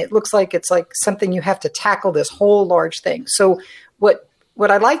 And it looks like it's like something you have to tackle, this whole large thing. So what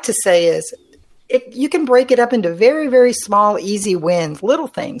I'd like to say is you can break it up into very, very small, easy wins, little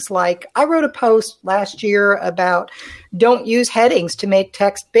things. Like I wrote a post last year about don't use headings to make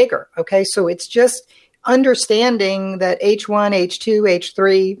text bigger. Okay, so it's just understanding that H1, H2,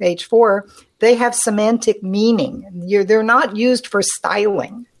 H3, H4, they have semantic meaning. They're not used for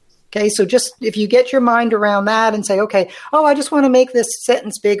styling. Okay, so just if you get your mind around that and say, okay, I just want to make this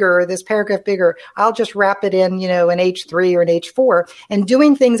sentence bigger or this paragraph bigger, I'll just wrap it in, an H3 or an H4, and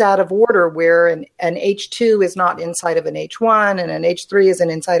doing things out of order where an H2 is not inside of an H1 and an H3 isn't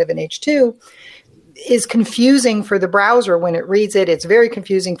inside of an H2 is confusing for the browser when it reads it. It's very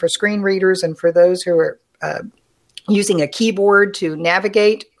confusing for screen readers and for those who are using a keyboard to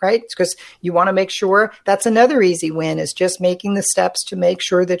navigate, right? Because you want to make sure. That's another easy win, is just making the steps to make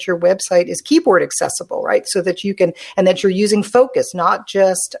sure that your website is keyboard accessible, right? So that you can, and that you're using focus, not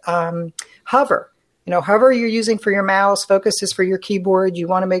just hover. Hover you're using for your mouse, focus is for your keyboard. You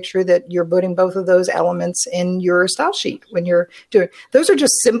want to make sure that you're putting both of those elements in your style sheet when you're doing. Those are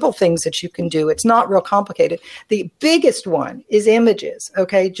just simple things that you can do. It's not real complicated. The biggest one is images,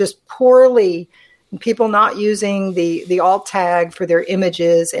 okay? Just poorly people not using the alt tag for their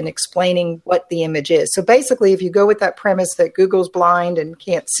images and explaining what the image is. So basically, if you go with that premise that Google's blind and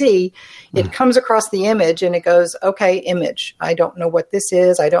can't see, it comes across the image and it goes, okay, image. I don't know what this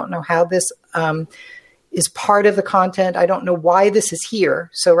is. I don't know how this is part of the content. I don't know why this is here.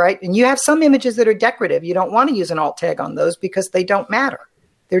 So, right. And you have some images that are decorative. You don't want to use an alt tag on those because they don't matter.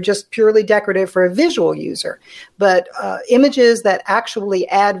 They're just purely decorative for a visual user. But images that actually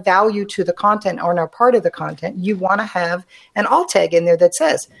add value to the content or are part of the content, you want to have an alt tag in there that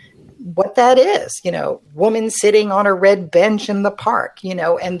says what that is, woman sitting on a red bench in the park,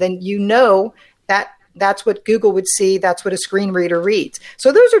 and then that's what Google would see. That's what a screen reader reads.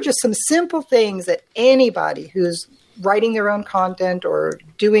 So those are just some simple things that anybody who's writing their own content or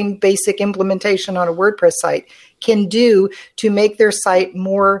doing basic implementation on a WordPress site can do to make their site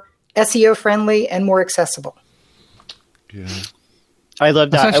more SEO friendly and more accessible. Yeah, I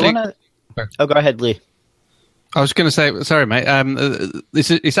love that. Go ahead, Lee. I was going to say, sorry, mate.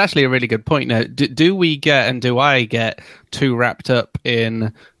 It's actually a really good point. Now, do I get too wrapped up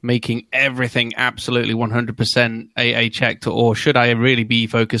in making everything absolutely 100% AA checked, or should I really be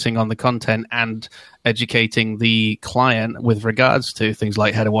focusing on the content and educating the client with regards to things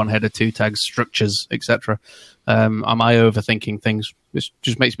like header 1, header 2 tags, structures, etc.? Am I overthinking things? Which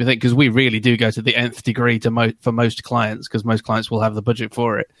just makes me think, because we really do go to the nth degree for most clients, because most clients will have the budget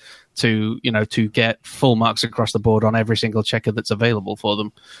for it to get full marks across the board on every single checker that's available for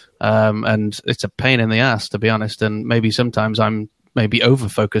them. And it's a pain in the ass, to be honest. And maybe sometimes I'm maybe over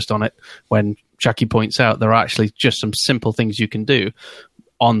focused on it, when Jackie points out there are actually just some simple things you can do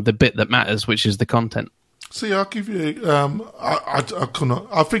on the bit that matters, which is the content. See, I'll give you.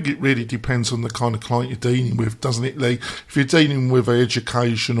 I think it really depends on the kind of client you're dealing with, doesn't it, Lee? If you're dealing with an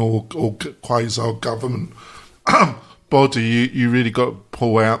education or quasi-government body, you really got to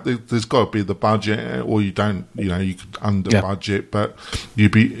pull out. There's got to be the budget, or you don't. You could under budget, but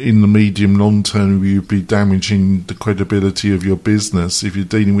you'd be in the medium long term. You'd be damaging the credibility of your business if you're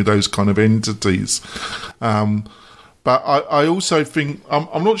dealing with those kind of entities. But I also think,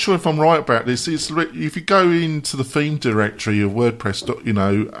 I'm not sure if I'm right about this, if you go into the theme directory of WordPress,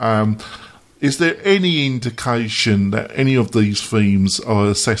 is there any indication that any of these themes are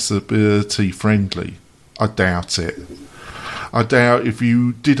accessibility friendly? I doubt it. I doubt if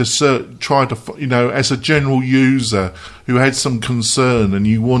you did as a general user who had some concern and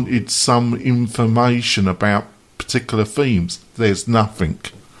you wanted some information about particular themes, there's nothing.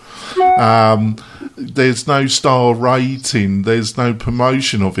 There's no star rating, there's no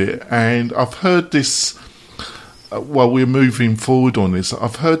promotion of it, and I've heard this while we're moving forward on this.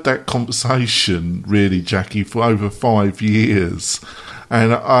 I've heard that conversation, really, Jackie, for over 5 years,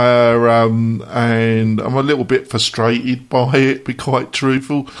 and I'm a little bit frustrated by it, to be quite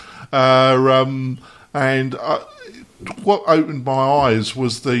truthful. What opened my eyes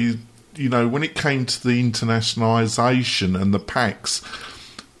was when it came to the internationalisation and the packs.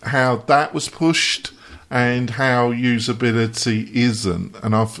 how that was pushed and how usability isn't.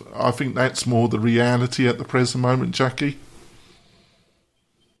 And I think that's more the reality at the present moment, Jackie.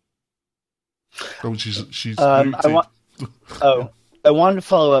 Oh, she's muted. I wanted to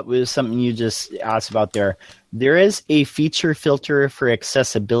follow up with something you just asked about there. There is a feature filter for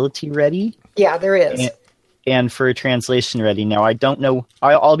accessibility ready. Yeah, there is. And for translation ready. Now, I don't know.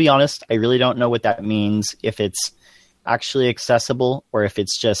 I'll be honest. I really don't know what that means. If it's actually accessible or if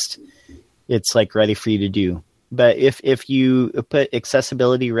it's just it's like ready for you to do. But if you put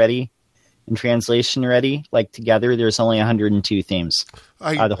accessibility ready and translation ready like together, there's only 102 themes.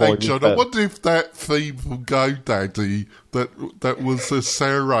 Hey, John, I wonder if that theme from GoDaddy that was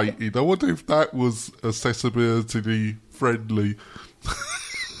serrated, I wonder if that was accessibility friendly.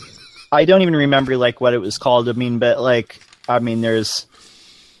 I don't even remember like what it was called. There's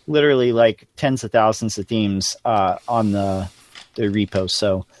literally like tens of thousands of themes on the repo.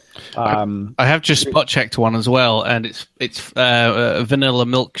 So I have just spot checked one as well, and it's vanilla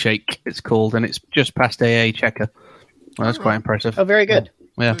milkshake. It's called, and it's just past AA checker. Well, that's quite impressive. Oh, very good.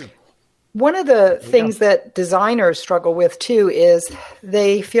 Yeah. One of the things that designers struggle with, too, is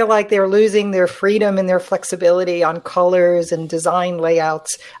they feel like they're losing their freedom and their flexibility on colors and design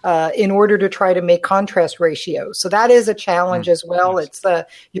layouts in order to try to make contrast ratios. So that is a challenge as well. Yes.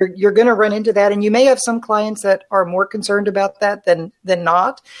 It's you're going to run into that, and you may have some clients that are more concerned about that than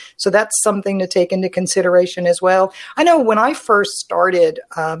not. So that's something to take into consideration as well. I know when I first started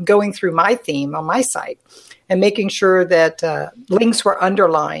going through my theme on my site, and making sure that links were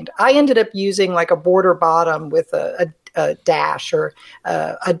underlined, I ended up using like a border bottom with a dash or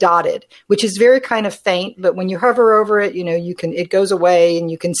a dotted, which is very kind of faint. But when you hover over it, it goes away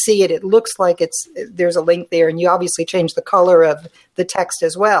and you can see it. It looks like there's a link there, and you obviously change the color of the text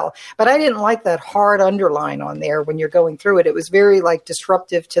as well. But I didn't like that hard underline on there when you're going through it. It was very like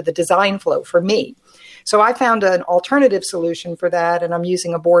disruptive to the design flow for me. So I found an alternative solution for that, and I'm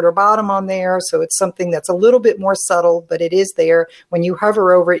using a border bottom on there. So it's something that's a little bit more subtle, but it is there. When you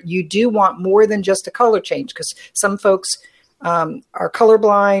hover over it, you do want more than just a color change, because some folks are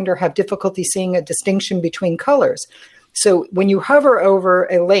colorblind or have difficulty seeing a distinction between colors. So when you hover over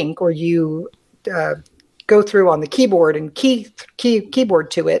a link or you go through on the keyboard and keyboard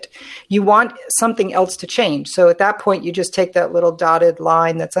to it, you want something else to change. So at that point, you just take that little dotted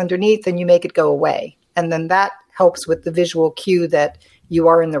line that's underneath and you make it go away. And then that helps with the visual cue that you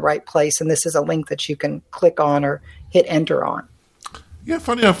are in the right place. And this is a link that you can click on or hit enter on. Yeah,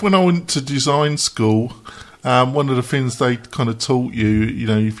 funny enough, when I went to design school, one of the things they kind of taught you,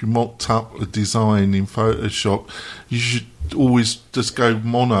 if you mocked up a design in Photoshop, you should always just go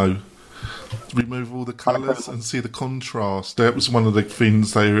mono. Remove all the colours and see the contrast. That was one of the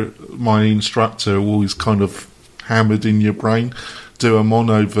things my instructor always kind of hammered in your brain. Do a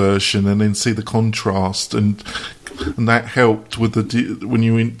mono version and then see the contrast, and that helped with when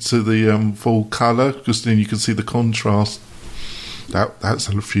you went to the full colour, because then you can see the contrast. That's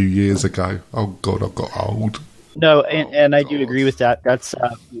a few years ago. Oh God, I got old. No, and I do agree with that. That's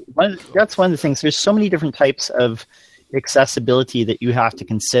one of the things. There's so many different types of accessibility that you have to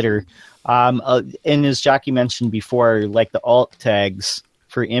consider. And as Jackie mentioned before, like the alt tags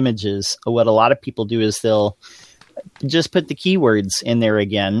for images, what a lot of people do is they'll just put the keywords in there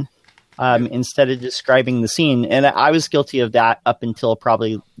again instead of describing the scene. And I was guilty of that up until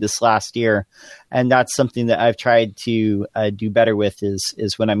probably this last year. And that's something that I've tried to do better with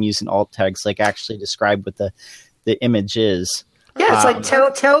is when I'm using alt tags, like actually describe what the image is. Yeah, it's like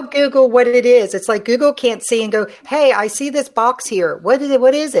tell Google what it is. It's like Google can't see and go, hey, I see this box here. What is it?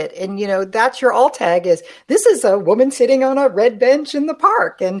 What is it? And, that's your alt tag is, this is a woman sitting on a red bench in the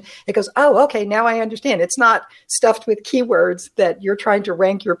park. And it goes, oh, okay, now I understand. It's not stuffed with keywords that you're trying to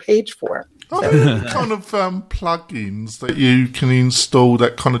rank your page for. Are there kind of plugins that you can install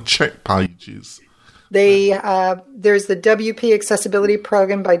that kind of check pages? There's the WP Accessibility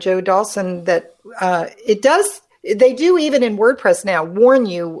Program by Joe Dawson that it does. They do, even in WordPress now, warn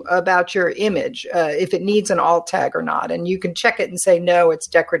you about your image, if it needs an alt tag or not. And you can check it and say, no, it's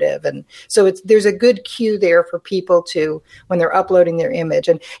decorative. And so there's a good cue there for people to, when they're uploading their image.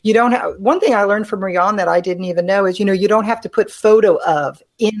 And you don't have, one thing I learned from Rian that I didn't even know is, you don't have to put photo of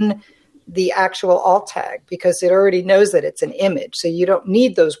in the actual alt tag because it already knows that it's an image. So you don't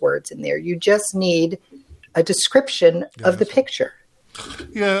need those words in there. You just need a description of the picture.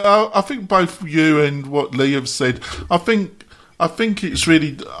 Yeah, I think both you and what Lee have said. I think it's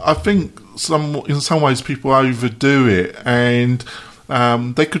really. I think in some ways people overdo it, and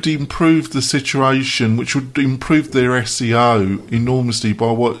they could improve the situation, which would improve their SEO enormously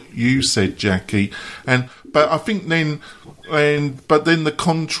by what you said, Jackie. And but I think then the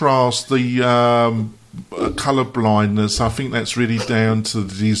contrast, the colour blindness, I think that's really down to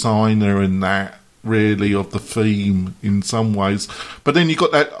the designer and that, really, of the theme in some ways. But then you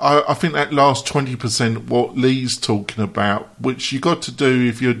got that, I think that last 20%, what Lee's talking about, which you got to do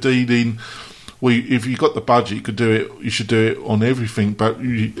if you're dealing, if you got the budget, you should do it on everything. But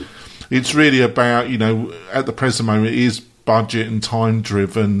it's really about, at the present moment, it is budget and time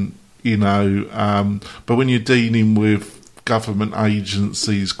driven, but when you're dealing with government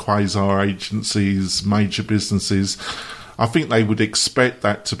agencies, quasi-agencies, major businesses, I think they would expect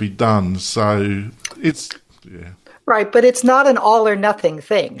that to be done. So it's, yeah. Right, but it's not an all or nothing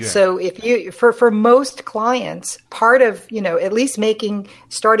thing. Yeah. So if you, for most clients, part of, at least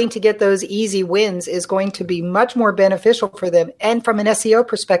starting to get those easy wins is going to be much more beneficial for them, and from an SEO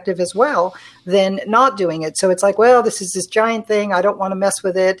perspective as well, than not doing it. So it's like, well, this is this giant thing, I don't want to mess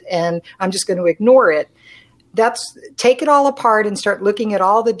with it, and I'm just going to ignore it. Take it all apart and start looking at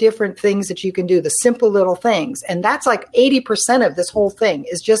all the different things that you can do, the simple little things. And that's like 80% of this whole thing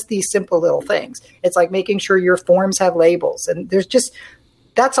is just these simple little things. It's like making sure your forms have labels. And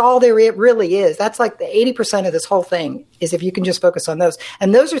that's all there really is. That's like the 80% of this whole thing is if you can just focus on those.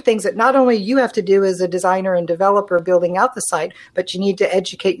 And those are things that not only you have to do as a designer and developer building out the site, but you need to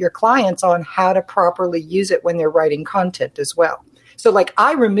educate your clients on how to properly use it when they're writing content as well. So like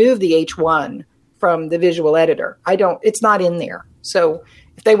I remove the H1 from the visual editor. It's not in there. So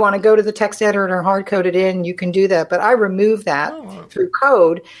if they want to go to the text editor and hard code it in, you can do that. But I remove that through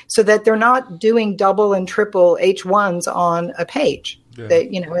code so that they're not doing double and triple H1s on a page. Yeah.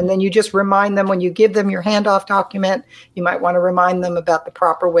 And then you just remind them when you give them your handoff document, you might want to remind them about the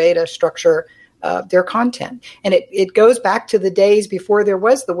proper way to structure their content. And it goes back to the days before there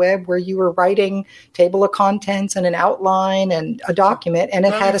was the web, where you were writing table of contents and an outline and a document, and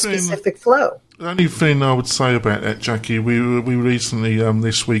it had a specific flow. The only thing I would say about that, Jackie, we recently,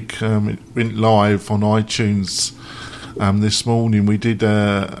 this week, it went live on iTunes this morning. We did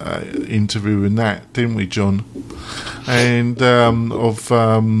an interview in that, didn't we, John? And of...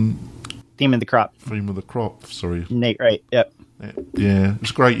 Theme of the Crop. Theme of the Crop, sorry. Nate Wright, yep. Yeah, it was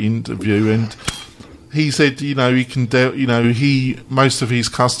a great interview, and he said, he can most of his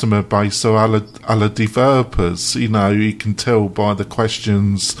customer base are other developers. He can tell by the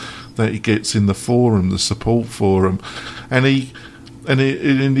questions that he gets in the forum, the support forum, and he said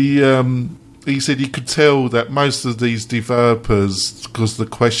he could tell that most of these developers, because the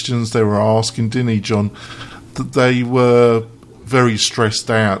questions they were asking, didn't he, John, that they were very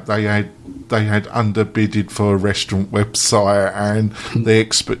stressed out. They had underbidded for a restaurant website, and the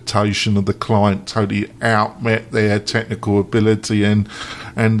expectation of the client totally outmet their technical ability and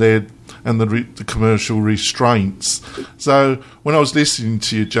the commercial restraints. So when I was listening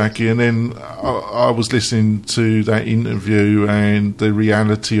to you, Jackie, and then I was listening to that interview and the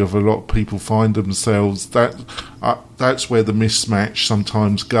reality of a lot of people find themselves, that's where the mismatch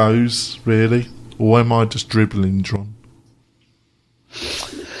sometimes goes, really. Or am I just dribbling, John?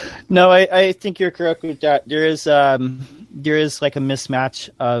 No, I think you're correct with that. There is like a mismatch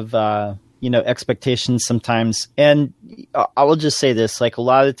of expectations sometimes, and I will just say this: like a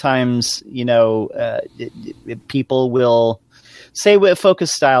lot of times, people will say with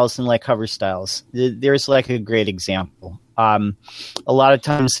focus styles and like cover styles. There's like a great example. A lot of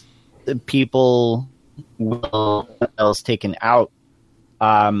times, people will have else taken out.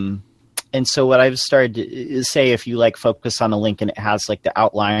 And so what I've started to say, if you like focus on a link and it has like the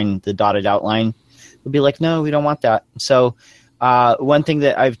outline, the dotted outline, we'll be like, no, we don't want that. So one thing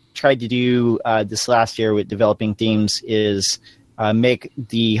that I've tried to do this last year with developing themes is make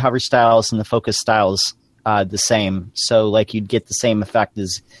the hover styles and the focus styles the same. So like you'd get the same effect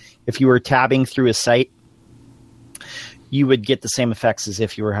as if you were tabbing through a site, you would get the same effects as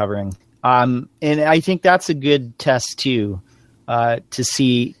if you were hovering. And I think that's a good test too, to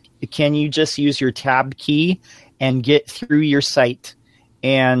see, can you just use your tab key and get through your site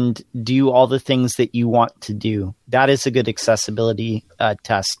and do all the things that you want to do? That is a good accessibility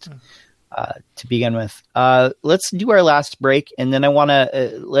test to begin with. Let's do our last break, and then I want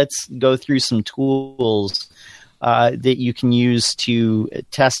to let's go through some tools that you can use to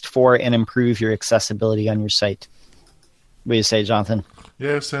test for and improve your accessibility on your site. What do you say, Jonathan?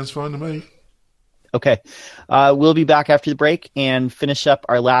 Yeah, sounds fine to me. Okay. We'll be back after the break and finish up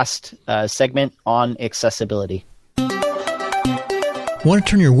our last segment on accessibility. Want to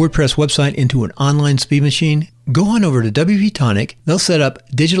turn your WordPress website into an online speed machine? Go on over to WP Tonic. They'll set up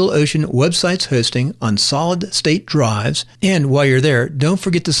DigitalOcean websites hosting on solid state drives. And while you're there, don't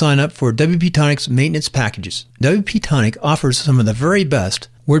forget to sign up for WP Tonic's maintenance packages. WP Tonic offers some of the very best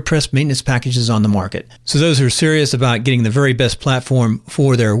WordPress maintenance packages on the market. So those who are serious about getting the very best platform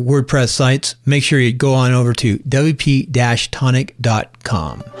for their WordPress sites, make sure you go on over to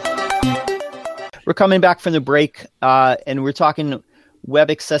wp-tonic.com. We're coming back from the break, and we're talking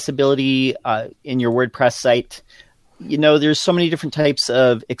web accessibility in your WordPress site. You know, there's so many different types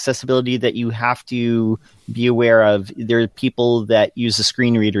of accessibility that you have to be aware of. There are people that use a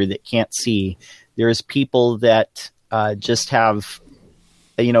screen reader that can't see. There's people that just have,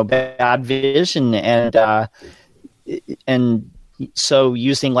 bad vision, and so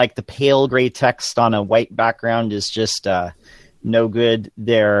using like the pale gray text on a white background is just no good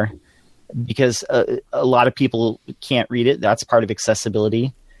there, because a lot of people can't read it. That's part of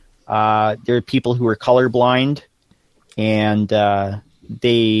accessibility. There are people who are colorblind, and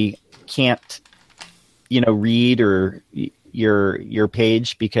they can't, read or your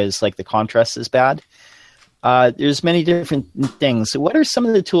page because like the contrast is bad. There's many different things. So what are some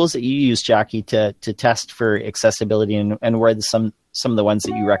of the tools that you use, Jackie, to test for accessibility, and what are some of the ones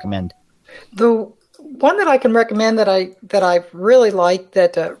that you recommend? The one that I can recommend that I really liked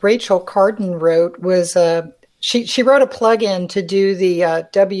that Rachel Carden wrote was she wrote a plugin to do the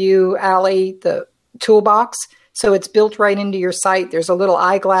WALI, the toolbox. So it's built right into your site. There's a little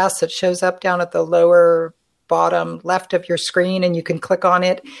eyeglass that shows up down at the lower bottom left of your screen, and you can click on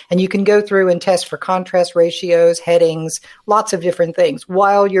it, and you can go through and test for contrast ratios, headings, lots of different things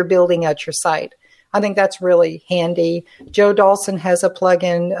while you're building out your site. I think that's really handy. Joe Dawson has a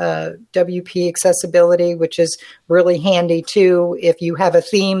plugin, WP Accessibility, which is really handy too. If you have a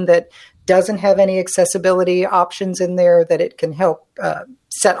theme that doesn't have any accessibility options in there, that it can help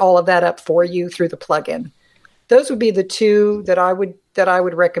set all of that up for you through the plugin. Those would be the two that I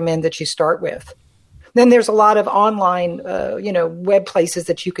would recommend that you start with. Then there's a lot of online, web places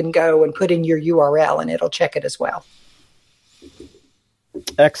that you can go and put in your URL, and it'll check it as well.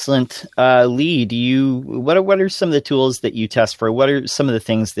 Excellent. Lee, what are some of the tools that you test for? What are some of the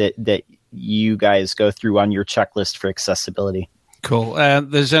things that you guys go through on your checklist for accessibility? Cool.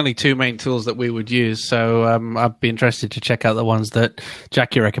 There's only two main tools that we would use, so I'd be interested to check out the ones that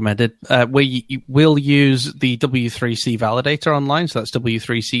Jackie recommended. We'll use the W3C validator online, so that's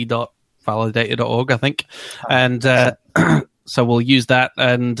w3c.validator.org, I think. And so we'll use that,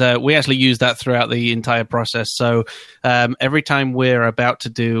 and we actually use that throughout the entire process. So every time we're about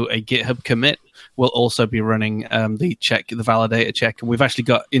to do a GitHub commit, we'll also be running the validator check. And we've actually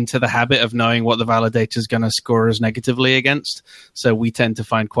got into the habit of knowing what the validator is going to score us negatively against. So we tend to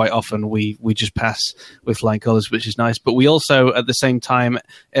find quite often we just pass with flying colors, which is nice. But we also, at the same time,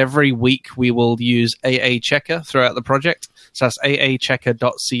 every week we will use AA Checker throughout the project. So that's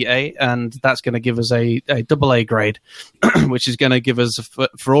aachecker.ca, and that's going to give us a AA grade, which is going to give us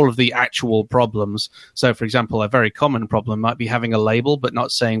for all of the actual problems. So, for example, a very common problem might be having a label but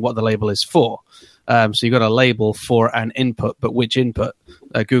not saying what the label is for. So you've got a label for an input, but which input?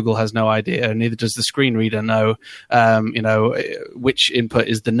 Google has no idea, and neither does the screen reader know, which input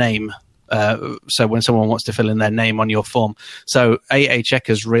is the name. So when someone wants to fill in their name on your form. So AA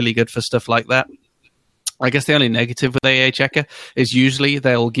Checker is really good for stuff like that. I guess the only negative with AA Checker is usually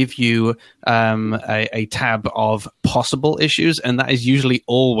they'll give you a tab of possible issues, and that is usually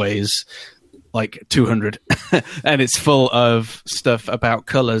always like 200 and it's full of stuff about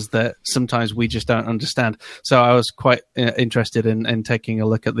colors that sometimes we just don't understand. So I was quite interested in taking a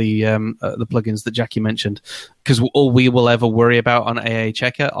look at the plugins that Jackie mentioned, because all we will ever worry about on AA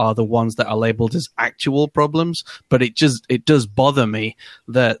Checker are the ones that are labeled as actual problems. But it does bother me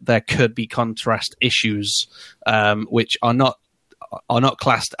that there could be contrast issues which are not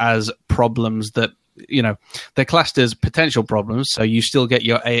classed as problems that, they're classed as potential problems, so you still get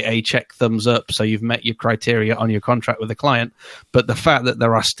your AA check thumbs up, so you've met your criteria on your contract with the client. But the fact that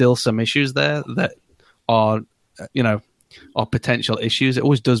there are still some issues there that are, are potential issues, it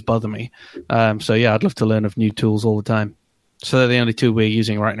always does bother me. So yeah, I'd love to learn of new tools all the time. So they're the only two we're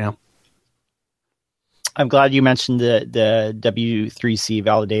using right now. I'm glad you mentioned the W3C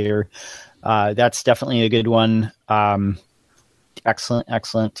validator. That's definitely a good one.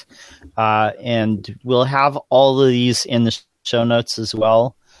 Excellent. And we'll have all of these in the show notes as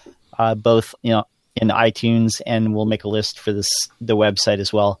well, both in iTunes, and we'll make a list for the website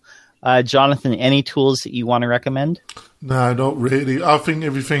as well. Jonathan, any tools that you want to recommend? No, not really. I think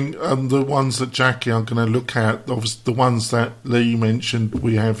everything, the ones that Jackie I'm going to look at, obviously the ones that Lee mentioned,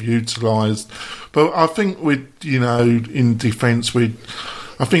 we have utilised. But I think in defence,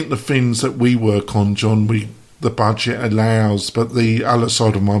 I think the things that we work on, John, the budget allows, but the other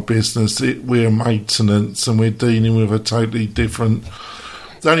side of my business, we're maintenance, and we're dealing with a totally different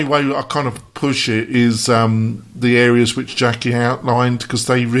the only way I kind of push it is the areas which Jackie outlined, because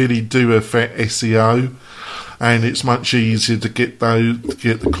they really do affect SEO, and it's much easier to get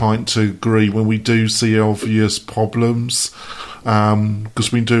the client to agree when we do see obvious problems,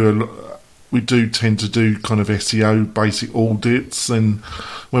 because we do tend to do kind of SEO basic audits, and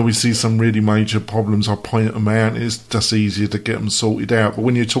when we see some really major problems, I point them out. It's just easier to get them sorted out. But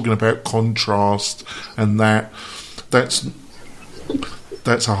when you're talking about contrast and that's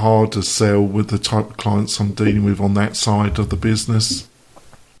a harder sell with the type of clients I'm dealing with on that side of the business.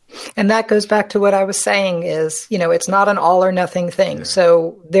 And that goes back to what I was saying is, it's not an all or nothing thing. Yeah.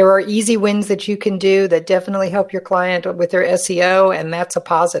 So there are easy wins that you can do that definitely help your client with their SEO, and that's a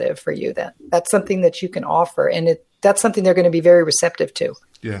positive for you then. That's something that you can offer, and that's something they're going to be very receptive to.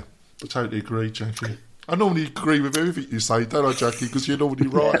 Yeah, I totally agree, Jackie. I normally agree with everything you say, don't I, Jackie? Because you're normally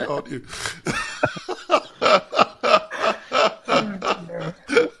right, aren't you?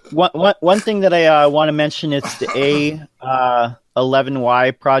 One thing that I want to mention, it's the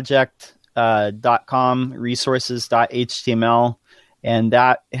A11Y project.com resources.html, and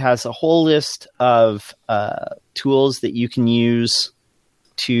that has a whole list of tools that you can use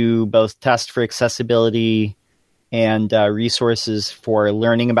to both test for accessibility and resources for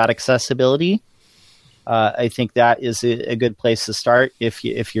learning about accessibility. I think that is a good place to start if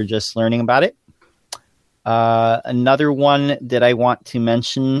you're just learning about it. Another one that I want to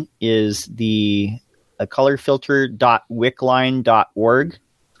mention is the colorfilter.wicline.org,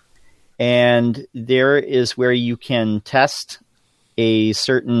 and there is where you can test a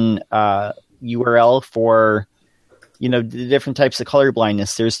certain URL for the different types of color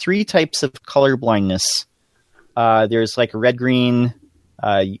blindness. There's 3 types of color blindness. There's like red, green,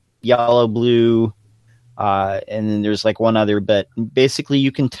 yellow, blue, and then there's like one other, but basically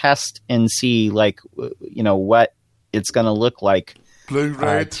you can test and see what it's going to look like. Blue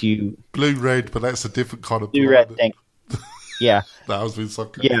red, but that's a different kind of blue red thing. Yeah, that was being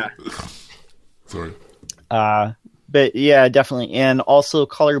sucked. Yeah, sorry. But yeah, definitely, and also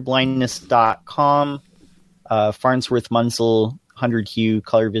colorblindness.com, Farnsworth Munsell 100 hue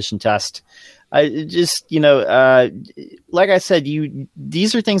color vision test. Like I said,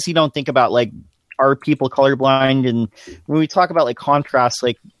 these are things you don't think about, like, are people colorblind? And when we talk about like contrast,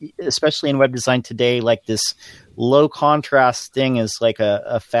 like especially in web design today, like this low contrast thing is like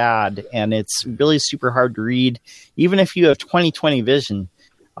a fad, and it's really super hard to read. Even if you have 20/20 vision,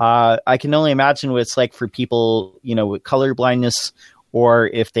 I can only imagine what it's like for people, with color blindness, or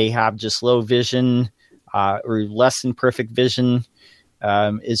if they have just low vision or less than perfect vision.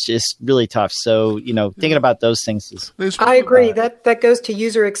 It's just really tough. So, thinking about those things is... I agree. That goes to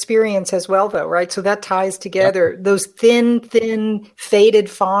user experience as well, though, right? So that ties together. Yep. Those thin, faded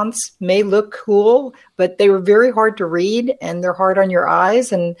fonts may look cool, but they were very hard to read, and they're hard on your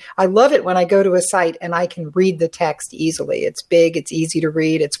eyes. And I love it when I go to a site and I can read the text easily. It's big, it's easy to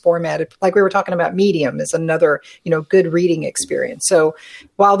read, it's formatted. Like we were talking about, Medium is another, good reading experience. So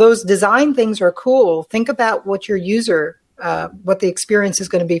while those design things are cool, think about what your user... what the experience is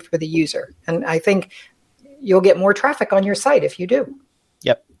going to be for the user. And I think you'll get more traffic on your site if you do.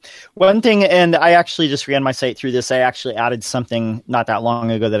 Yep. One thing, and I actually just ran my site through this, I actually added something not that long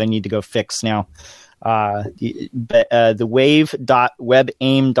ago that I need to go fix now. The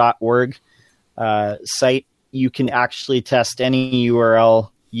wave.webaim.org site, you can actually test any URL.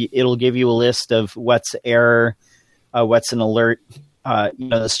 It'll give you a list of what's error, what's an alert,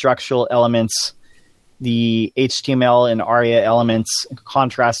 the structural elements, the HTML and ARIA elements,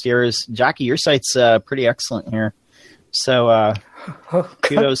 contrast errors. Jackie, your site's pretty excellent here. So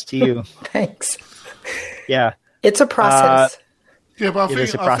kudos to you. Thanks. Yeah. It's a process. But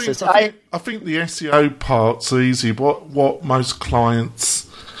I think the SEO part's easy. What most clients,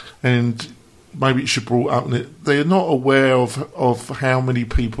 and maybe it should be brought up, they're not aware of how many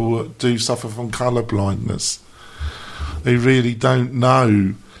people do suffer from colour blindness. They really don't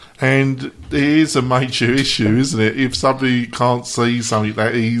know. And it is a major issue, isn't it? If somebody can't see something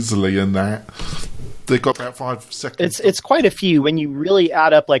that easily and that, they've got about 5 seconds. It's quite a few. When you really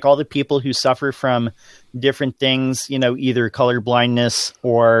add up like all the people who suffer from different things, either color blindness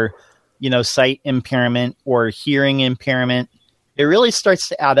or, sight impairment or hearing impairment, it really starts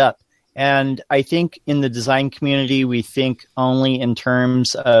to add up. And I think in the design community, we think only in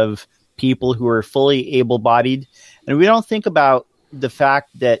terms of people who are fully able-bodied. And we don't think about the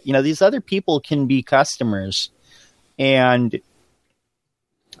fact that, these other people can be customers, and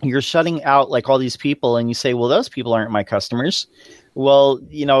you're shutting out like all these people, and you say, well, those people aren't my customers. Well,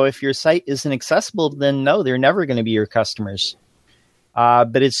 if your site isn't accessible, then no, they're never going to be your customers.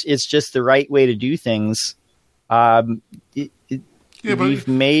 But it's just the right way to do things. Yeah, we've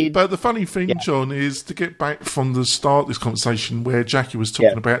made. But the funny thing, John, is to get back from the start of this conversation where Jackie was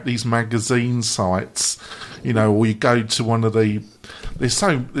talking about these magazine sites, or you go to one of the. There's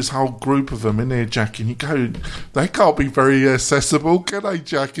this whole group of them in there, Jackie, and you go, they can't be very accessible, can they,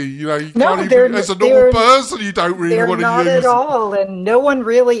 Jackie? You can't even, as a normal person, you don't really want to use. They're not at all, and no one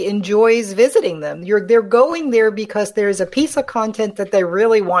really enjoys visiting them. They're going there because there's a piece of content that they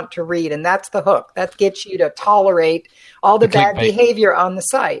really want to read, and that's the hook. That gets you to tolerate all the bad behavior on the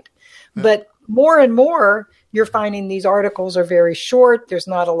site. Yeah. But more and more, you're finding these articles are very short. There's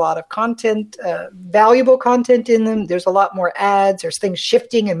not a lot of content, valuable content in them. There's a lot more ads. There's things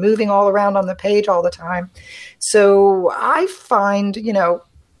shifting and moving all around on the page all the time. So I find,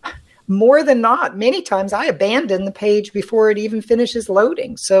 more than not, many times I abandon the page before it even finishes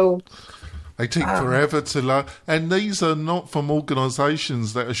loading. So they take forever to load. And these are not from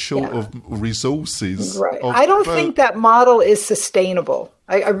organizations that are short of resources. Right. I don't think that model is sustainable.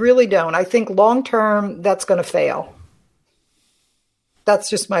 I really don't. I think long-term, that's going to fail. That's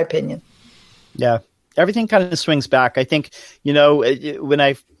just my opinion. Yeah. Everything kind of swings back. I think, when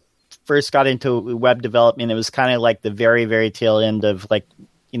I first got into web development, it was kind of like the very, very tail end of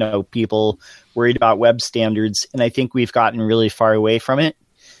people worried about web standards. And I think we've gotten really far away from it.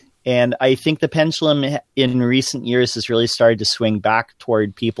 And I think the pendulum in recent years has really started to swing back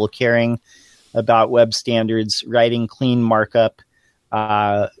toward people caring about web standards, writing clean markup,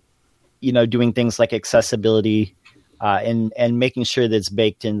 doing things like accessibility, and making sure that it's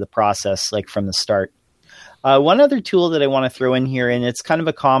baked into the process, like from the start. One other tool that I want to throw in here, and it's kind of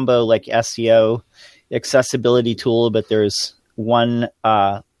a combo like SEO accessibility tool, but there's one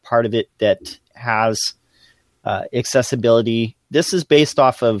part of it that has accessibility. This is based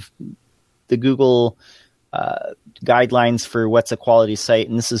off of the Google guidelines for what's a quality site,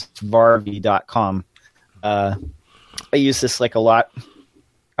 and this is varvy.com. I use this like a lot,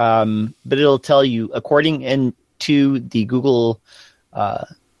 but it'll tell you, according to the Google,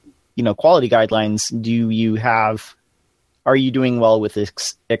 quality guidelines, are you doing well with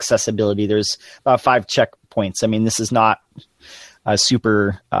accessibility? There's about 5 checkpoints. I mean, this is not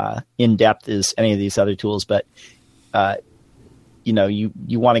super in-depth as any of these other tools, but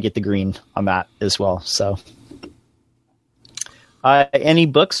you want to get the green on that as well. So any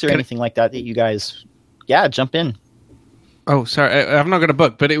books or anything like that you guys, jump in. Oh, sorry, I've not got a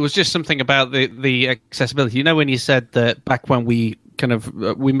book, but it was just something about the accessibility. When you said that back when we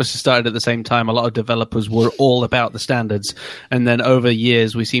we must have started at the same time, a lot of developers were all about the standards, and then over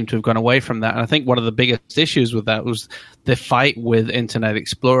years we seem to have gone away from that. And I think one of the biggest issues with that was the fight with Internet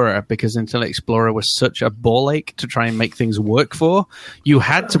Explorer, because Internet Explorer was such a ball ache to try and make things work for. You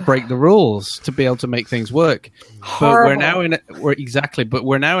had to break the rules to be able to make things work. But we're now in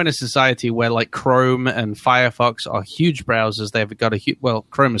a society where like Chrome and Firefox are huge browsers. They've got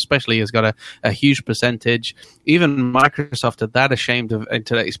Chrome especially has got a huge percentage. Even Microsoft are that ashamed of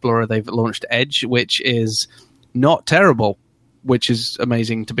Internet Explorer, they've launched Edge, which is not terrible, which is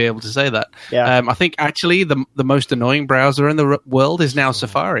amazing to be able to say that. Yeah. I think actually the most annoying browser in the world is now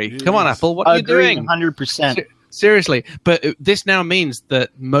Safari. Come on, Apple, what are you doing? 100%. Seriously, but this now means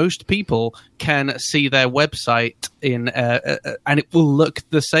that most people can see their website and it will look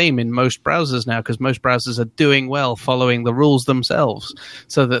the same in most browsers now, because most browsers are doing well following the rules themselves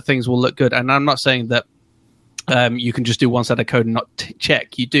so that things will look good. And I'm not saying that you can just do one set of code and not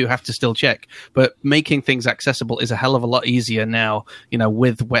check. You do have to still check, but making things accessible is a hell of a lot easier now,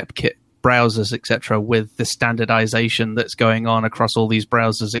 with WebKit browsers, etc., with the standardization that's going on across all these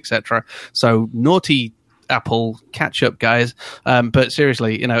browsers, etc. So naughty Apple, catch up, guys. But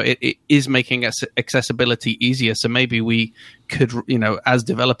seriously, it is making accessibility easier. So maybe we could, as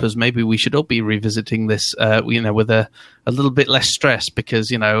developers, maybe we should all be revisiting this, with a little bit less stress, because,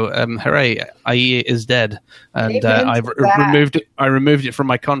 hooray, IE is dead. And I removed it from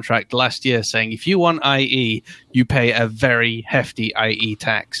my contract last year, saying if you want IE, you pay a very hefty IE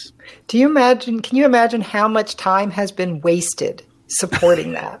tax. Can you imagine how much time has been wasted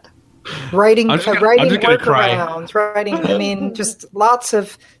supporting that? Writing workarounds, just lots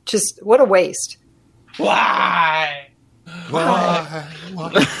of, what a waste. Why? I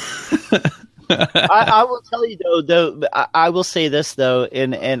will tell you though, I will say this though,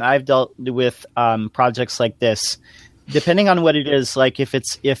 and I've dealt with projects like this, depending on what it is, like if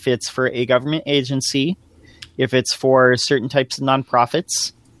it's for a government agency, if it's for certain types of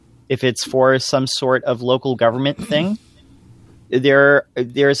nonprofits, if it's for some sort of local government thing,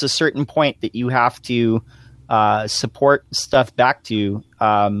 there's a certain point that you have to support stuff back to,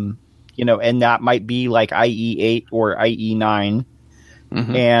 and that might be like IE8 or IE9.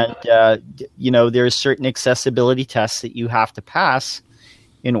 And, there's certain accessibility tests that you have to pass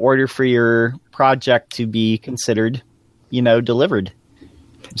in order for your project to be considered, delivered.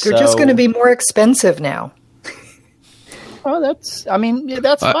 They're just going to be more expensive now. Oh, that's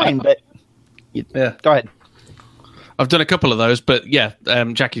fine, but yeah. Go ahead. I've done a couple of those, but yeah,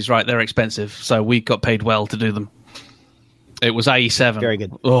 Jackie's right. They're expensive, so we got paid well to do them. It was IE7. Very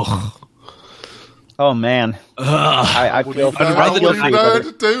good. Ugh. Oh man, I feel. I'd rather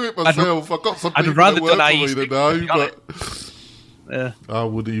to do it myself. I've got some people that work for me to know, but yeah, I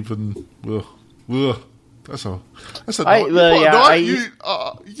would even. That's a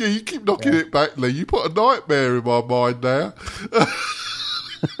you keep knocking it back, Lee. You put a nightmare in my mind now.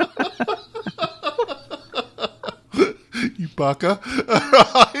 You bugger.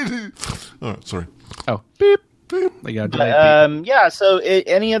 All right, sorry. Oh, beep. Yeah, so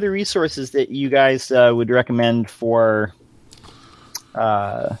any other resources that you guys would recommend for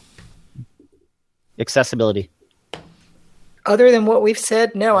accessibility? Other than what we've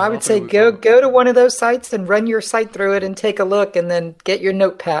said, no, I would say go to one of those sites and run your site through it and take a look, and then get your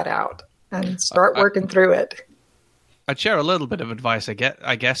notepad out and start working through it. I'd share a little bit of advice, I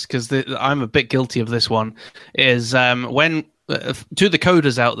guess, because I'm a bit guilty of this one, is when to the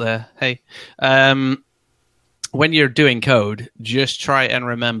coders out there, hey, when you're doing code, just try and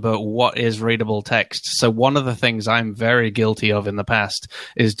remember what is readable text. So one of the things I'm very guilty of in the past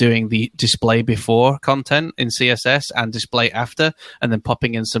is doing the display before content in CSS and display after, and then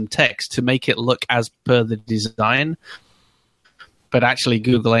popping in some text to make it look as per the design. But actually,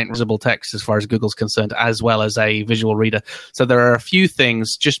 Google ain't visible text as far as Google's concerned, as well as a visual reader. So there are a few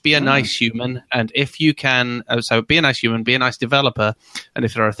things. Just be a nice human, and if you can, so be a nice human, be a nice developer, and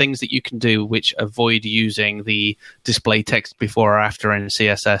if there are things that you can do which avoid using the display text before or after in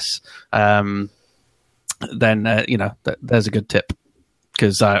CSS, then there's a good tip,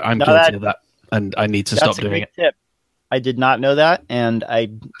 because I'm guilty of that, and I need to stop doing it. Tip. I did not know that, and I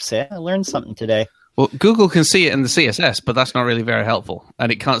learned something today. Well, Google can see it in the CSS, but that's not really very helpful.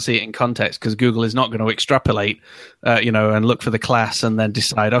 And it can't see it in context because Google is not going to extrapolate, and look for the class and then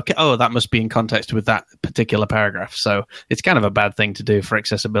decide, okay, that must be in context with that particular paragraph. So it's kind of a bad thing to do for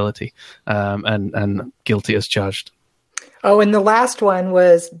accessibility, and guilty as charged. Oh, and the last one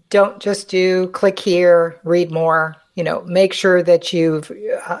was don't just do click here, read more. Make sure that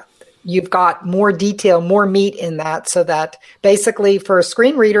you've got more detail, more meat in that, so that basically for a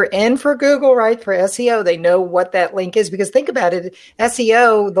screen reader and for Google, right, for SEO, they know what that link is. Because think about it,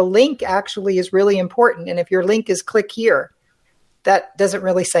 SEO, the link actually is really important. And if your link is click here, that doesn't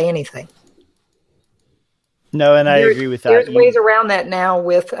really say anything. No, and I agree with that. There's ways around that now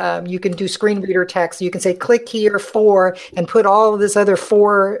with you can do screen reader text. You can say click here for and put all of this other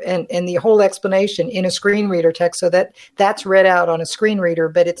for and the whole explanation in a screen reader text so that that's read out on a screen reader,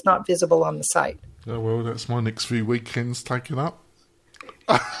 but it's not visible on the site. Oh, well, that's my next few weekends taken up.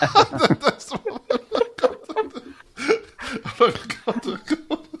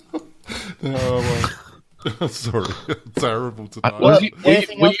 Sorry, terrible today. Were you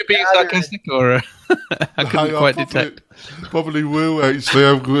being sarcastic, or I couldn't quite detect? Probably will actually.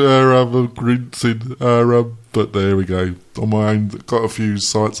 I'm grinting, but there we go. On my own, got a few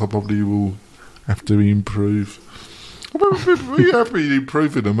sites I probably will have to improve. We have been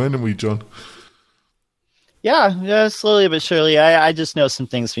improving them, haven't we, John? Yeah, slowly but surely. I just know some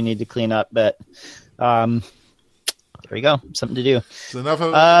things we need to clean up, but there we go. Something to do. It's an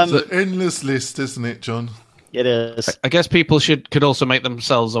endless list, isn't it, John? It is. I guess people could also make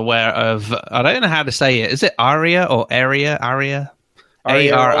themselves aware of, I don't know how to say it. Is it ARIA or ARIA? ARIA?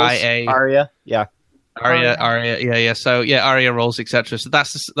 ARIA. ARIA, yeah. ARIA, yeah. So, yeah, ARIA roles, etc. So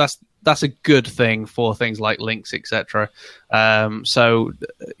that's a good thing for things like links, etc.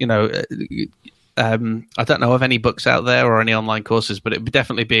 I don't know of any books out there or any online courses, but it would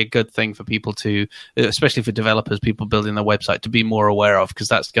definitely be a good thing for people to, especially for developers, people building their website, to be more aware of, because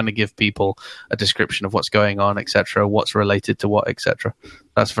that's going to give people a description of what's going on, etc., what's related to what, etc.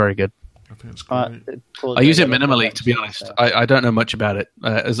 That's very good. I think it's great. I use it minimally, to be honest. I don't know much about it,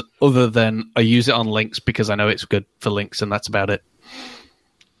 other than I use it on links because I know it's good for links, and that's about it.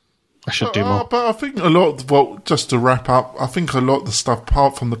 I should do more. But I think a lot of just to wrap up, I think a lot of the stuff,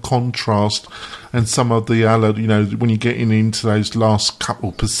 apart from the contrast and some of the other, when you're getting into those last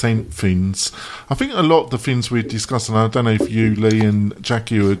couple percent things, I think a lot of the things we're discussing, I don't know if you, Lee, and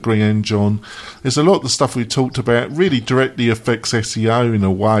Jackie agree, and John, there's a lot of the stuff we talked about really directly affects SEO in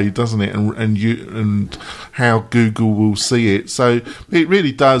a way, doesn't it? And how Google will see it. So it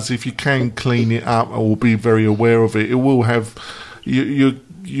really does, if you can clean it up or be very aware of it, it will have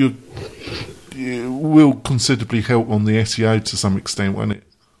will considerably help on the SEO to some extent, won't it?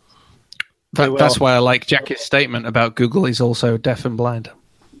 That's why I like Jackie's statement about Google is also deaf and blind.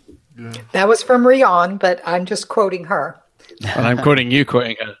 Yeah. That was from Rian, but I'm just quoting her. And I'm quoting you,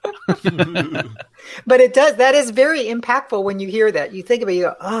 quoting her. But that is very impactful when you hear that. You think about it, you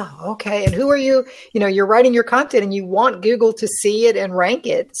go, oh, okay. And who are you? You're writing your content and you want Google to see it and rank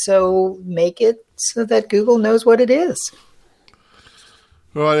it. So make it so that Google knows what it is.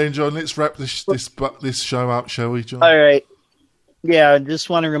 All right, then, John, let's wrap this show up, shall we, John? All right. Yeah, I just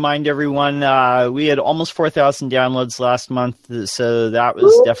want to remind everyone, we had almost 4,000 downloads last month, so that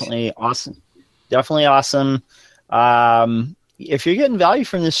was definitely awesome. Definitely awesome. If you're getting value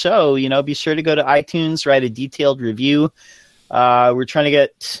from this show, be sure to go to iTunes, write a detailed review. We're trying to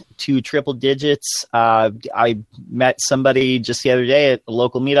get to triple digits. I met somebody just the other day at a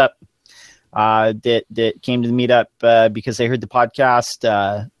local meetup that came to the meetup because they heard the podcast.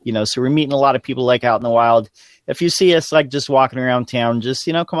 So we're meeting a lot of people out in the wild. If you see us just walking around town, just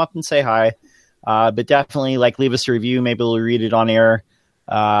come up and say hi. But definitely leave us a review. Maybe we'll read it on air.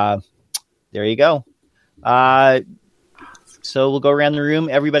 There you go. So we'll go around the room.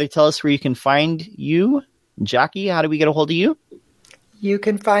 Everybody tell us where you can find you. Jackie, how do we get a hold of you? You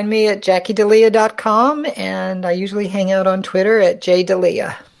can find me at JackieDelia.com, and I usually hang out on Twitter at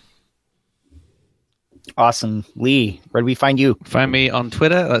JDelia. Awesome. Lee, where do we find you? Find me on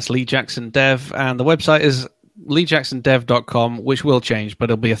Twitter. That's Lee Jackson Dev. And the website is leejacksondev.com, which will change,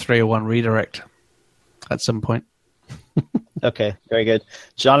 but it'll be a 301 redirect at some point. Okay, very good.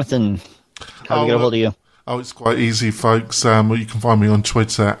 Jonathan, how do we get a hold of you? Oh, it's quite easy, folks. You can find me on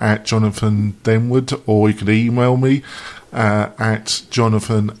Twitter at Jonathan Denwood, or you can email me at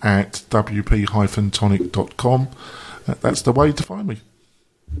jonathan@wp-tonic.com. That's the way to find me.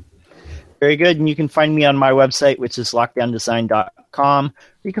 Very good. And you can find me on my website, which is lockdowndesign.com. Or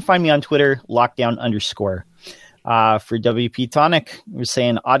you can find me on Twitter, lockdown_. For WP Tonic, we're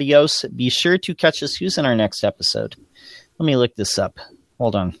saying adios. Be sure to catch us. Who's in our next episode? Let me look this up.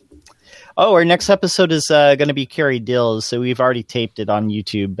 Hold on. Oh, our next episode is going to be Carrie Dills, so we've already taped it on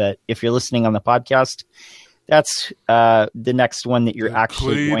YouTube. But if you're listening on the podcast, that's the next one that you're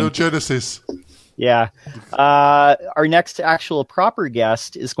actually going to... Genesis. Yeah. Our next actual proper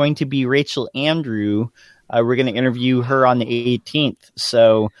guest is going to be Rachel Andrew. We're going to interview her on the 18th.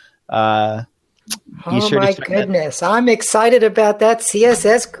 So oh my goodness. I'm excited about that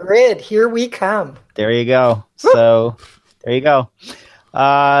CSS grid. Here we come. There you go. So there you go.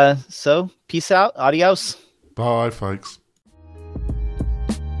 So peace out. Adios. Bye, folks.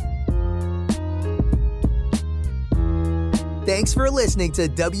 Thanks for listening to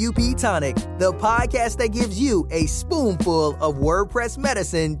WP Tonic, the podcast that gives you a spoonful of WordPress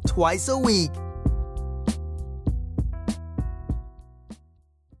medicine twice a week.